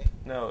League, didn't he?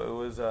 No, it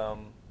was the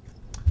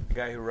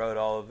guy who wrote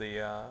all of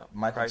the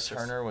Michael Crisis.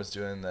 Turner was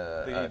doing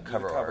the the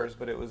cover covers, art.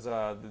 but it was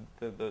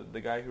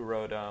the guy who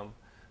wrote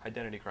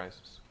Identity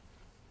Crisis.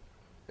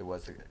 It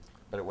was,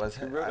 but it was.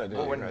 Who wrote Identity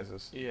well, when,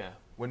 Crisis? Yeah.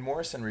 when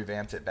Morrison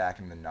revamped it back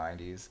in the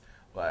 '90s,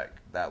 like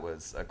that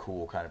was a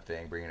cool kind of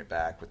thing, bringing it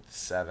back with the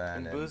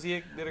Seven And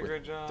Busiek did a with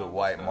great job. the and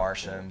White stuff,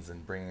 Martians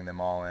and bringing them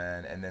all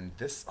in, and then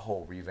this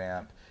whole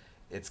revamp.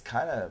 It's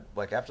kind of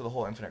like after the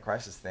whole Infinite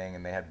Crisis thing,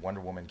 and they had Wonder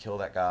Woman kill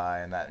that guy,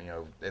 and that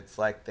it's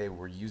like they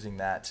were using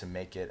that to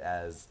make it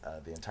as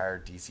the entire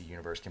DC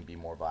universe can be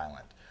more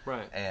violent,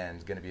 Right.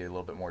 and going to be a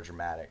little bit more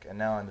dramatic. And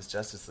now in this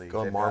Justice League,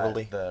 Go they've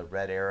Marvel-y. got the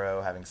Red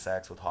Arrow having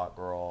sex with Hawk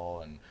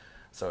Girl, and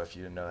so if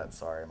you didn't know that,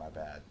 sorry, my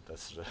bad.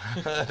 That's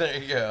there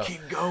you go.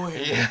 Keep going.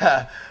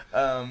 Yeah.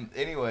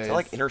 Anyways. Is that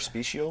like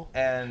interspecial?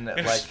 And like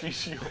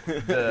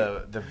Interspecial.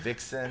 the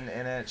Vixen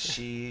in it,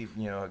 she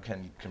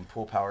can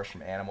pull powers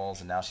from animals,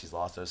 and now she's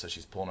lost those, so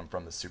she's pulling them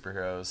from the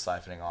superheroes,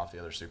 siphoning off the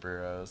other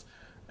superheroes,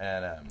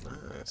 and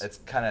Nice. it's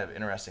kind of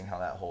interesting how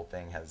that whole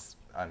thing has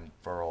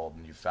unfurled,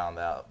 and you found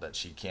out that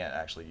she can't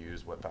actually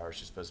use what powers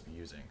she's supposed to be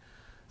using.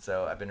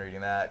 So I've been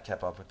reading that,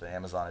 kept up with the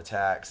Amazon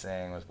attack,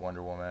 saying with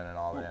Wonder Woman and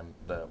all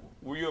the.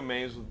 Were you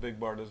amazed with Big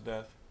Barda's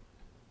death?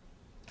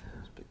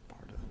 Big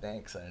Barda.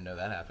 Thanks, I didn't know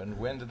that happened.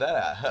 When did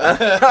that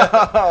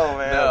happen? Oh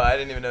man. No, I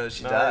didn't even know that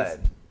she Nice. died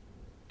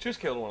She was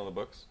killed in one of the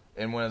books.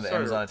 in one of the Sorry,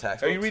 Amazon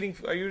attacks. Are you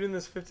reading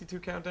this 52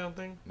 countdown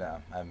thing?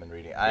 No, I haven't been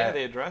reading. Yeah,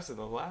 they addressed it in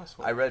the last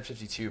one. I read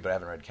 52, but I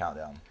haven't read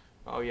Countdown.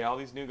 Oh yeah, all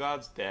these new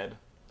gods dead.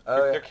 Oh,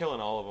 They're, yeah. they're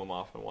killing all of them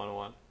off in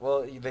 101.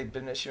 Well, they've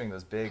been issuing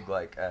those big,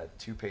 like,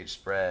 2-page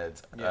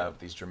spreads Yeah. of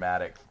these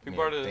dramatic Big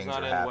Barda does things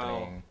not are end well.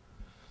 happening.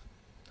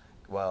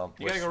 Well,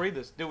 You gotta go read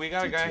this, dude. We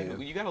got a guy.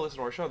 DT. You gotta listen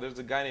to our show. There's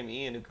a guy named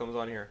Ian who comes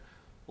on here,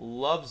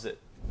 loves it,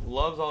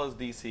 loves all his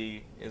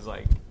DC. Is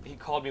like he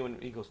called me when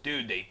he goes,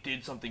 dude, they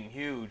did something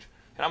huge,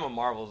 and I'm a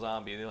Marvel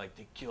zombie. They're like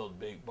they killed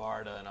Big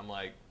Barda, and I'm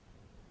like,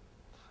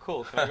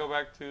 cool. Can I go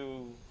back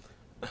to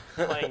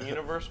playing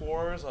Universe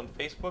Wars on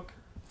Facebook?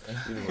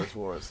 Universe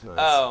Wars.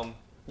 Nice.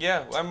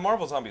 Yeah,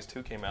 Marvel Zombies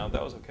 2 came out.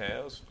 That was okay.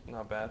 That was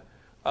not bad.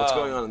 What's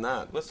going on in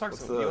that? Let's talk.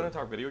 What's You want to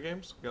talk video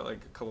games? We got like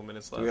a couple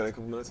minutes left. We got a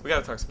couple minutes. We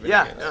gotta talk some video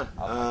Yeah. games.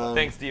 Yeah.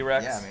 Thanks,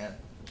 D-Rex. yeah, man.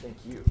 Thank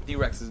you.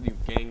 D-Rex's new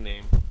gang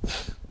name.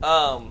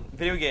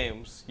 Video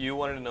games. You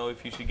wanted to know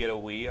if you should get a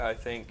Wii. I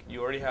think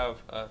you already have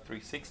a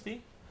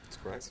 360, That's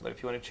correct. but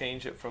if you want to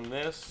change it from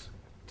this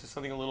to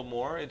something a little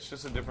more, it's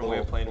just a different way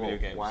of playing video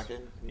games.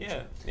 Whacking.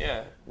 Yeah,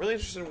 yeah. Really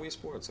interested in Wii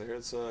Sports. I hear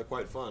it's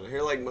quite fun. I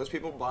hear like most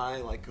people buy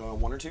like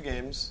 1 or 2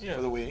 games Yeah.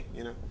 for the Wii,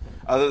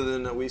 other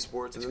than Wii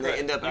Sports, and then they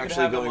end up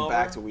actually going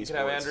back to Wii You Sports. can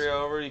have Andrea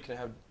over, you can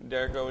have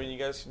Derek over, and you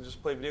guys can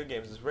just play video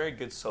games. It's a very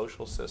good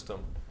social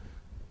system.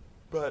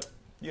 But,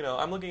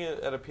 I'm looking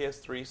at a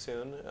PS3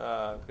 soon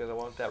because I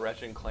want that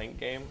Ratchet & Clank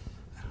game.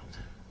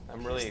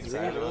 I'm really PS3,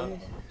 excited about really? it.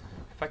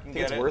 If I can Think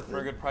get it's it worth for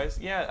a it? good price.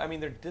 Yeah, I mean,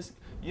 this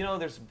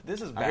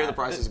is bad. I hear the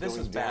price is This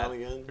going is bad. down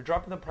again. They're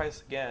dropping the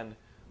price again,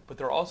 but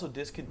they're also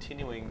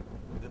discontinuing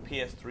the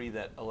PS3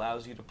 that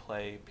allows you to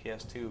play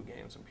PS2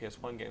 games and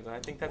PS1 games, and I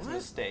think that's a What?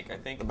 mistake. I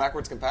think The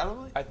backwards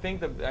compatibility? I think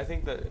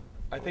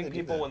they do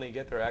people that? when they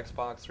get their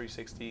Xbox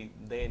 360,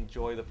 they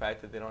enjoy the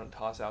fact that they don't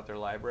toss out their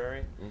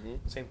library. Mhm.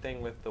 Same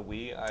thing with the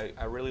Wii.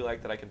 I really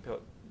like that I can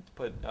put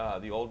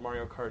the old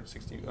Mario Kart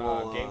 60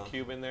 Well,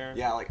 GameCube in there.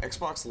 Yeah, like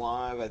Xbox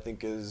Live, I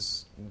think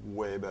is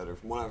way better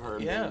from what I've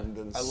heard. Yeah,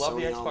 than I love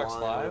the Sony Xbox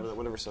Online, Live.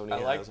 whatever Sony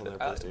I like has on their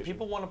PlayStation.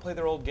 people want to play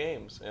their old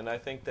games, and I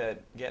think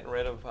that getting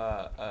rid of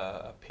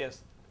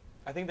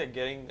I think that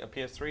getting a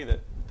PS3 that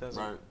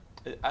doesn't.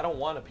 Right. I don't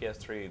want a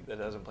PS3 that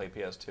doesn't play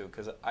PS2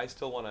 because I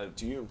still want to.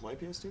 Do you even play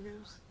PS2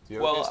 games? Do you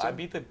have a Well, PS2? I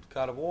beat the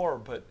God of War,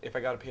 but if I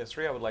got a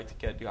PS3, I would like to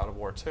get God of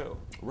War 2.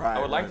 Right,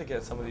 I would like right. to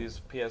get some of these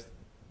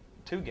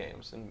PS2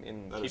 games and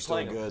That are keep still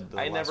playing them. good, the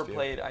I last never few.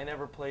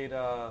 played.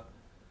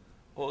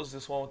 What was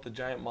this one with the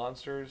giant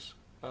monsters?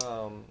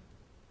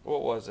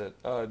 What was it?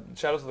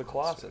 Shadows of the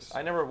Colossus.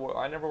 I never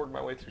worked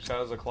my way through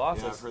Shadows of the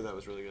Colossus. Yeah, I've heard that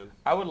was really good.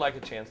 I would like a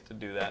chance to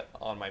do that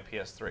on my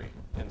PS3,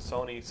 and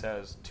Sony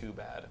says too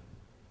bad.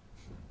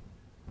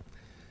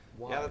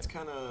 Why? Yeah, that's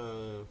kind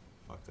of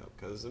fucked up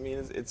because I mean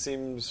it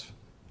seems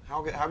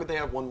how could they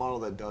have one model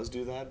that does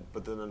do that,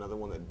 but then another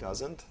one that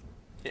doesn't?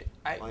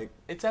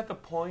 It's at the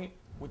point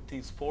with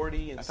these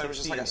 40 and I thought it was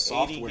 60 just like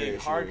a and 80 software gig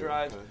issue hard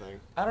drives. kind of thing.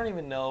 I don't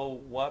even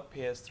know what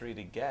PS3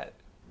 to get.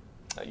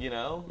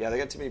 Yeah, they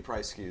got too many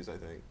price skews. I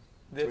think.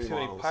 They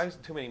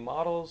have too many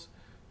models.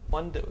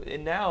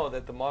 And now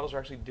that the models are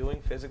actually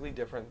doing physically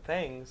different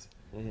things,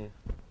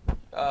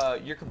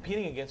 you're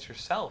competing against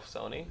yourself,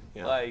 Sony.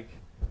 Yeah. Like,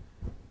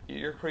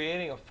 you're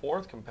creating a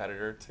fourth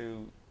competitor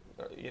to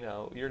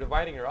you're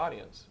dividing your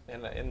audience,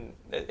 and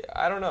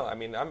I don't know. I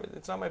mean,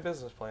 it's not my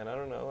business plan. I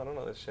don't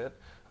know this shit.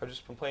 I've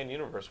just been playing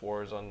Universe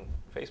Wars on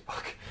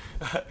Facebook.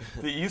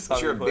 You saw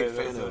You're a me big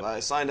play fan it. of.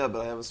 I signed up,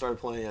 but I haven't started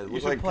playing yet. It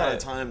looks like play kind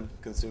of it. time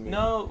consuming.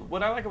 No,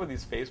 what I like about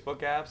these Facebook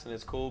apps, and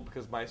it's cool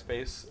because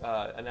MySpace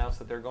announced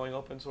that they're going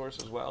open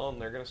source as well,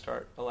 and they're going to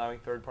start allowing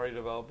third-party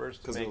developers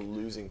to because make. they're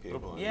losing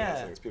people.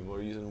 Yeah. People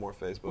are using more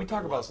Facebook. We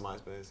talk and about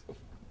less MySpace.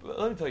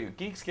 Let me tell you,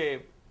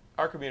 Geekscape,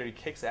 our community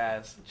kicks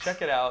ass.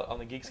 Check it out on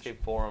the Geekscape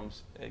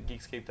forums at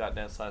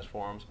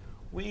geekscape.net/forums.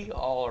 We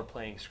all are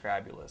playing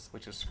Scrabulous,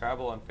 which is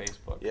Scrabble on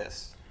Facebook.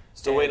 Yes.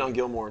 Still waiting on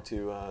Gilmore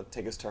to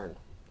take his turn.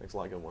 Thanks a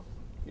lot, Gilmore.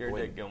 You're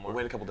a dick, Gilmore. We'll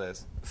wait a couple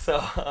days.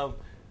 So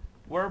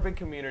we're a big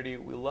community.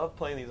 We love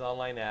playing these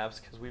online apps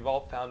because we've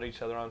all found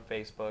each other on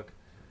Facebook.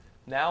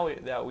 Now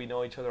that we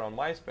know each other on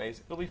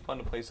MySpace, it'll be fun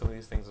to play some of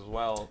these things as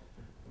well.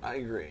 I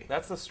agree.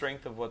 That's the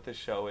strength of what this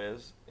show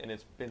is, and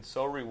it's been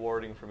so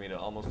rewarding for me to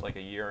almost like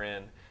a year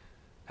in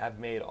have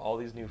made all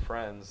these new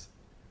friends,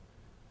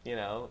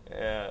 and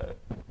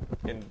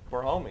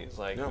we're homies.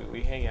 Like,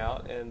 we hang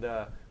out and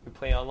we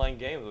play online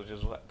games, which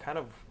is kind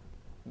of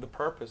the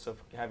purpose of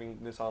having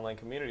this online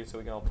community, so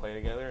we can all play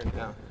together. And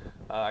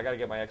I got to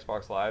get my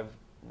Xbox Live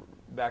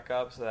back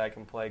up so that I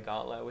can play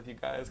Gauntlet with you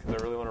guys,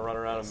 because I really want to run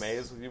around a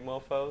maze with you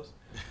mofos.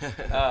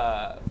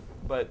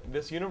 But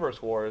this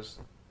Universe Wars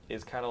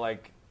is kind of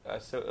like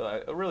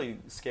a really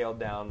scaled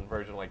down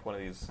version, like one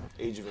of these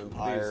Age of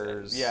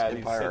Empires. these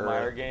Sid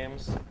Meier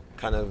games.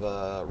 Kind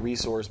of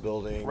resource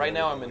building. Right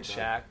now I'm in like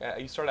shack.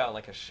 You start out in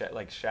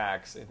like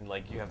shacks, and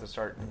like you have to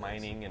start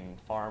mining and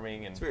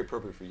farming, and it's very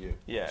appropriate for you.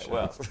 Yeah,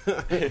 well,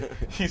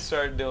 you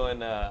start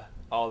doing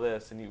all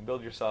this, and you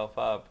build yourself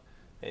up,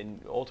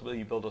 and ultimately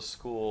you build a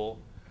school.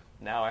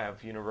 Now I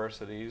have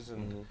universities,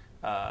 and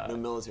no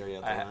military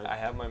yet, right? I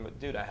have my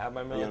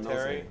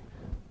military.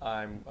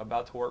 I'm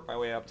about to work my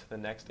way up to the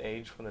next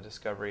age from the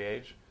Discovery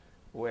Age,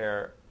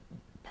 where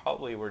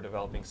probably we're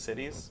developing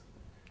cities.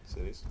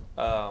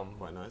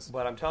 Quite nice.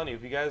 But I'm telling you,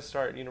 if you guys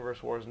start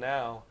Universe Wars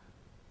now,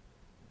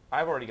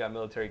 I've already got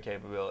military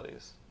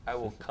capabilities. I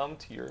will come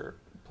to your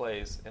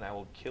place and I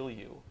will kill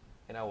you,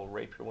 and I will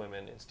rape your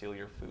women and steal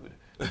your food.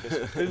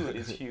 Because food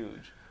is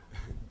huge.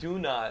 Do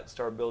not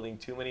start building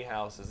too many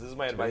houses. This is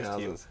my advice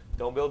to you.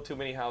 Don't build too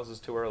many houses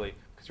too early,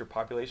 because your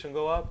population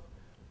go up,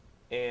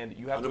 and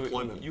you have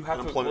Unemployment. to you have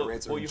Unemployment to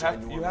rates are well, you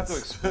have to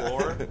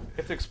explore. You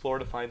have to explore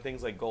to find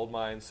things like gold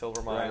mines,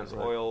 silver mines,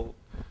 right. oil.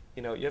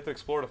 You have to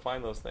explore to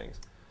find those things.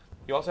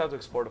 You also have to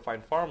explore to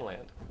find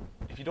farmland.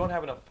 If you don't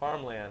have enough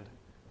farmland,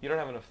 you don't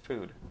have enough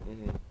food.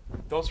 Mm-hmm.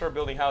 Don't start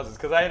building houses,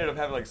 because I ended up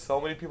having like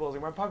so many people. I was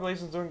like, my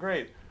population's doing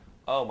great.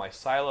 Oh, my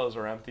silos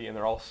are empty and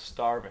they're all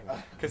starving.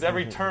 Because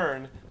every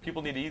turn,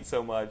 people need to eat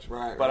so much,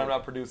 but I'm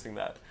not producing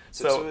that.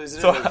 So is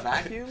it in a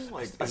vacuum?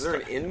 Like, is there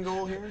an end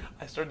goal here?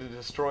 I started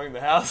destroying the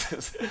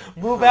houses.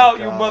 Move out,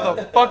 you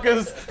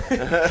motherfuckers!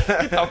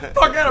 Get the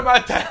fuck out of my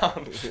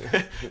town!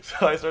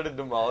 So I started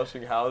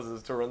demolishing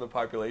houses to run the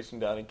population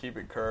down and keep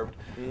it curbed,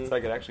 so I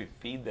could actually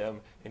feed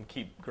them and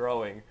keep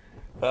growing.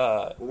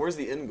 Well, where's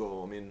the end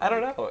goal? I mean, I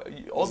don't know.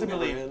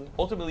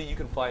 Ultimately, you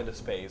can fly into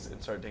space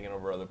and start taking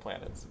over other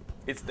planets.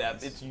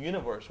 It's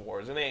Universe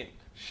Wars. It ain't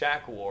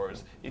Shack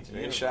Wars. It's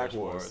Universe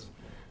Wars.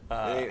 It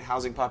ain't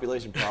housing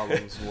population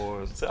problems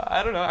wars. So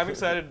I don't know. I'm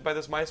excited by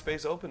this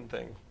MySpace Open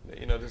thing.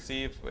 To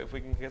see if we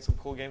can get some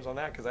cool games on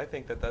that, because I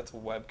think that's a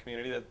web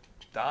community that's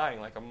dying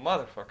like a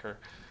motherfucker.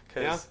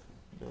 Because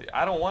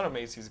I don't want a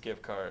Macy's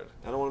gift card.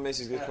 I don't want a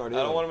Macy's gift card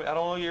either. I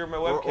don't want your my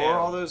webcam. Or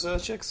all those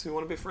chicks who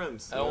want to be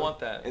friends. I don't want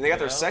that. And they got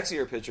their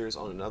sexier pictures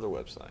on another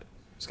website.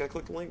 Just gotta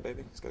click the link,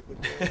 baby. Just gotta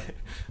click the link.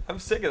 I'm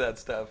sick of that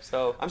stuff.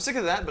 So I'm sick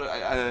of that, but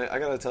I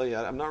gotta tell you,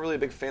 I'm not really a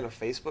big fan of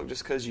Facebook,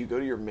 just because you go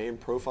to your main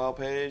profile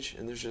page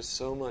and there's just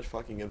so much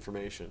fucking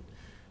information.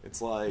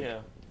 It's like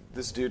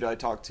this dude I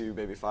talked to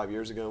maybe 5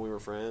 years ago, and we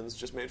were friends,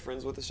 just made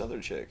friends with this other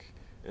chick,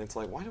 and it's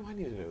like, why do I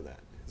need to know that?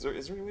 Is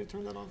there any way to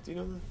turn that off? Do you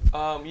know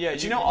that? Yeah.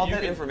 Do you know all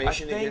that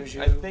information it gives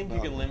you? I think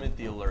you can limit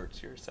the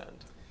alerts you're sent.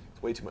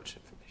 It's way too much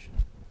information.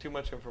 Too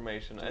much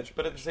information.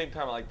 But at the same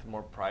time, I like the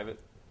more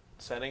private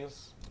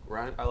settings.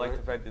 Right. I like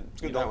the fact that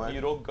you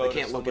don't go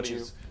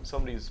to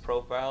somebody's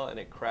profile and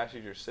it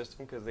crashes your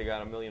system because they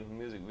got a million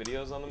music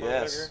videos on the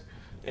motherfucker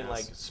and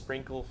like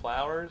sprinkle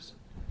flowers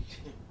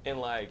and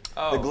like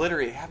the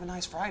glittery. Have a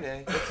nice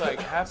Friday. It's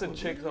like half the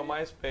chicks on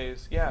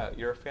MySpace. Yeah,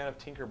 you're a fan of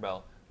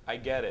Tinkerbell. I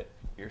get it.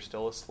 You're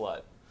still a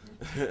slut.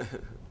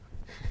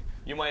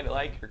 You might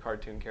like your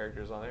cartoon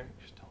characters on there.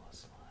 You're still a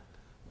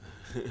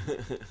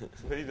slut.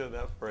 What are you doing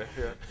that for?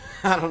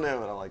 I don't know,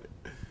 but I like it.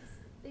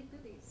 Big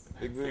boobies.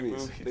 Big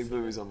boobies. Big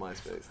boobies on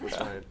MySpace. That's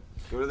right.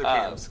 Go to the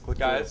cams. Click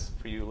guys,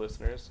 for you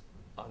listeners,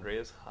 Andre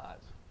is hot.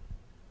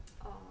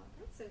 Oh,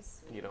 that's so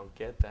sweet. You don't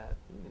get that.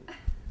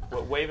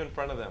 But wave in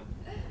front of them.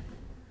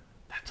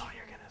 That's all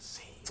you're going to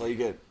see. That's all you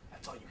get.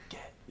 That's all you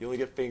get. You only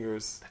get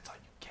fingers. That's all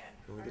you get.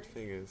 You only get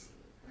fingers.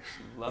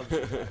 Love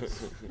you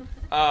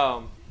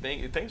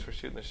guys. Thanks for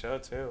shooting the show,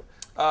 too.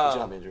 Good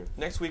job, Andrew.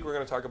 Next week, we're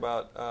going to talk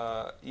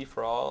about E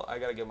for All. I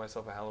got to get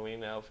myself a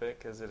Halloween outfit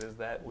because it is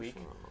that week.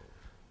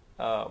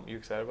 You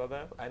excited about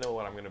that? I know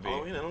what I'm going to be.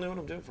 Halloween? I don't know what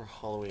I'm doing for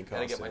Halloween costume.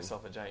 Gotta get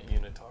myself a giant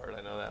unitard.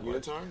 I know that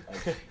much.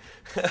 Unitard?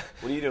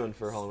 What are you doing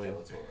for Halloween?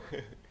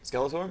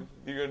 Skeletor?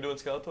 You're going to do it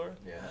Skeletor?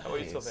 Yeah. How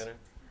about yourself, Nice. Banner?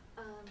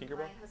 Tinkerbell?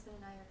 My husband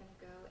and I are going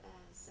to go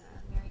as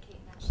Mary-Kate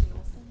and Ashley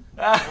Olsen.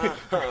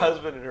 Her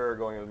husband and her are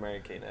going with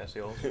Mary-Kate and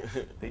Ashley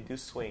Olsen. They do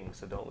swing,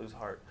 so don't lose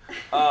heart.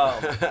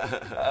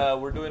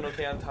 We're doing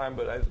okay on time,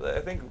 but I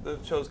think the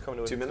show's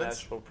coming to 2 its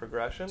minutes? natural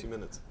progression. 2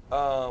 minutes.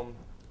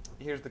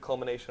 Here's the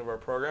culmination of our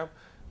program.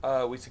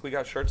 We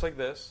got shirts like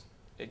this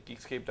at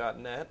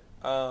Geekscape.net.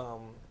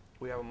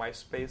 We have a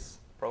MySpace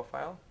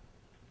profile,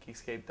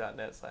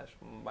 MySpace.com/Geekscape.net.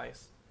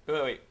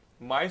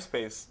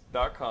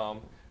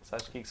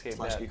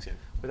 /Geekscape.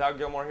 Without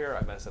Gilmore here,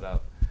 I mess it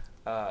up.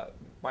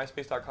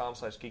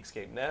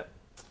 MySpace.com/Geekscape.net.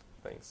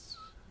 Thanks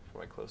for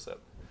my close-up.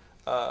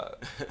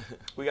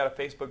 We got a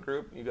Facebook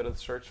group. You go to the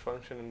search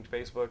function in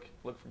Facebook,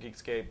 look for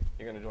Geekscape.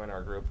 You're going to join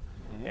our group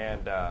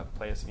and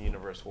play us in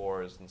Universe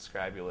Wars and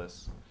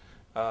Scrabulous.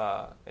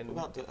 And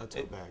What about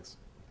tote bags?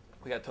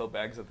 we got tote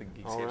bags at the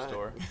Geekscape All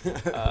store.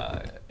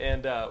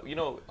 right. You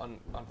know, on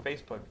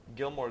Facebook,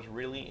 Gilmore's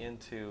really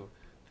into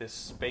this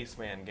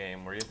spaceman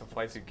game where you have to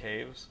fly through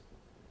caves.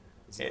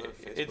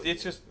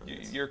 It's just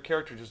your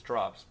character just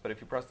drops, but if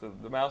you press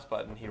the mouse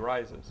button, he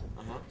rises.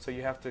 So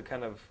you have to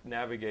kind of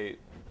navigate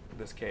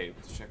this cave.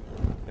 Check it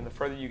out. And the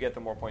further you get, the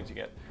more points you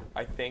get.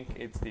 I think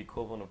it's the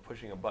equivalent of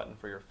pushing a button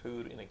for your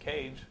food in a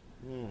cage.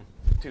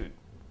 Dude,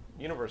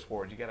 Universe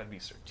Wars, you gotta be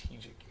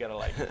strategic. You gotta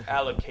like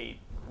allocate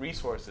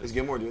resources. Is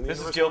Gilmore doing the this?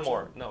 Universe Is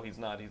Gilmore? Wars? No, he's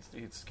not. He's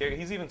scared.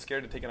 He's even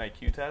scared to take an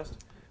IQ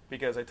test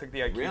because I took the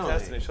IQ Really?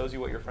 test and it shows you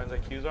what your friends'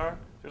 IQs are.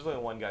 There's only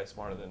one guy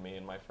smarter than me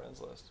in my friends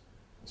list.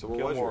 So what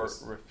Gilmore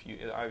was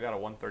yours? I got a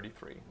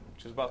 133,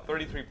 which is about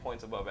 33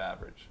 points above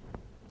average.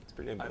 It's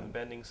pretty good. I'm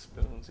bending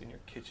spoons in your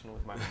kitchen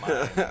with my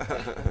mind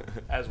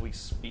as we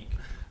speak.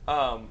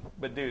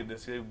 But dude,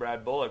 this dude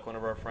Brad Bullock, one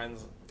of our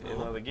friends in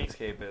one of the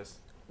Geekscape, is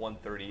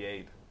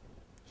 138.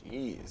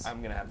 Jeez.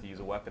 I'm gonna have to use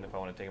a weapon if I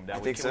want to take him down.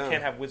 I think so. We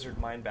can't have wizard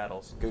mind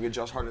battles. Go get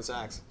Josh Hartnett's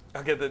axe.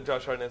 I'll get the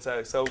Josh Hartnett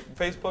side. So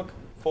Facebook,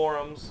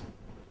 forums,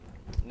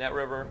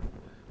 NetRiver,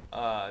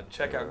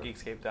 check out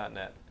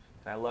Geekscape.net.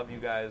 And I love you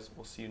guys.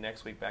 We'll see you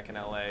next week back in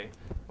LA, and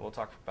we'll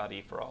talk about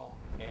E for All.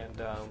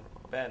 And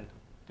Ben,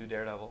 do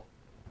Daredevil.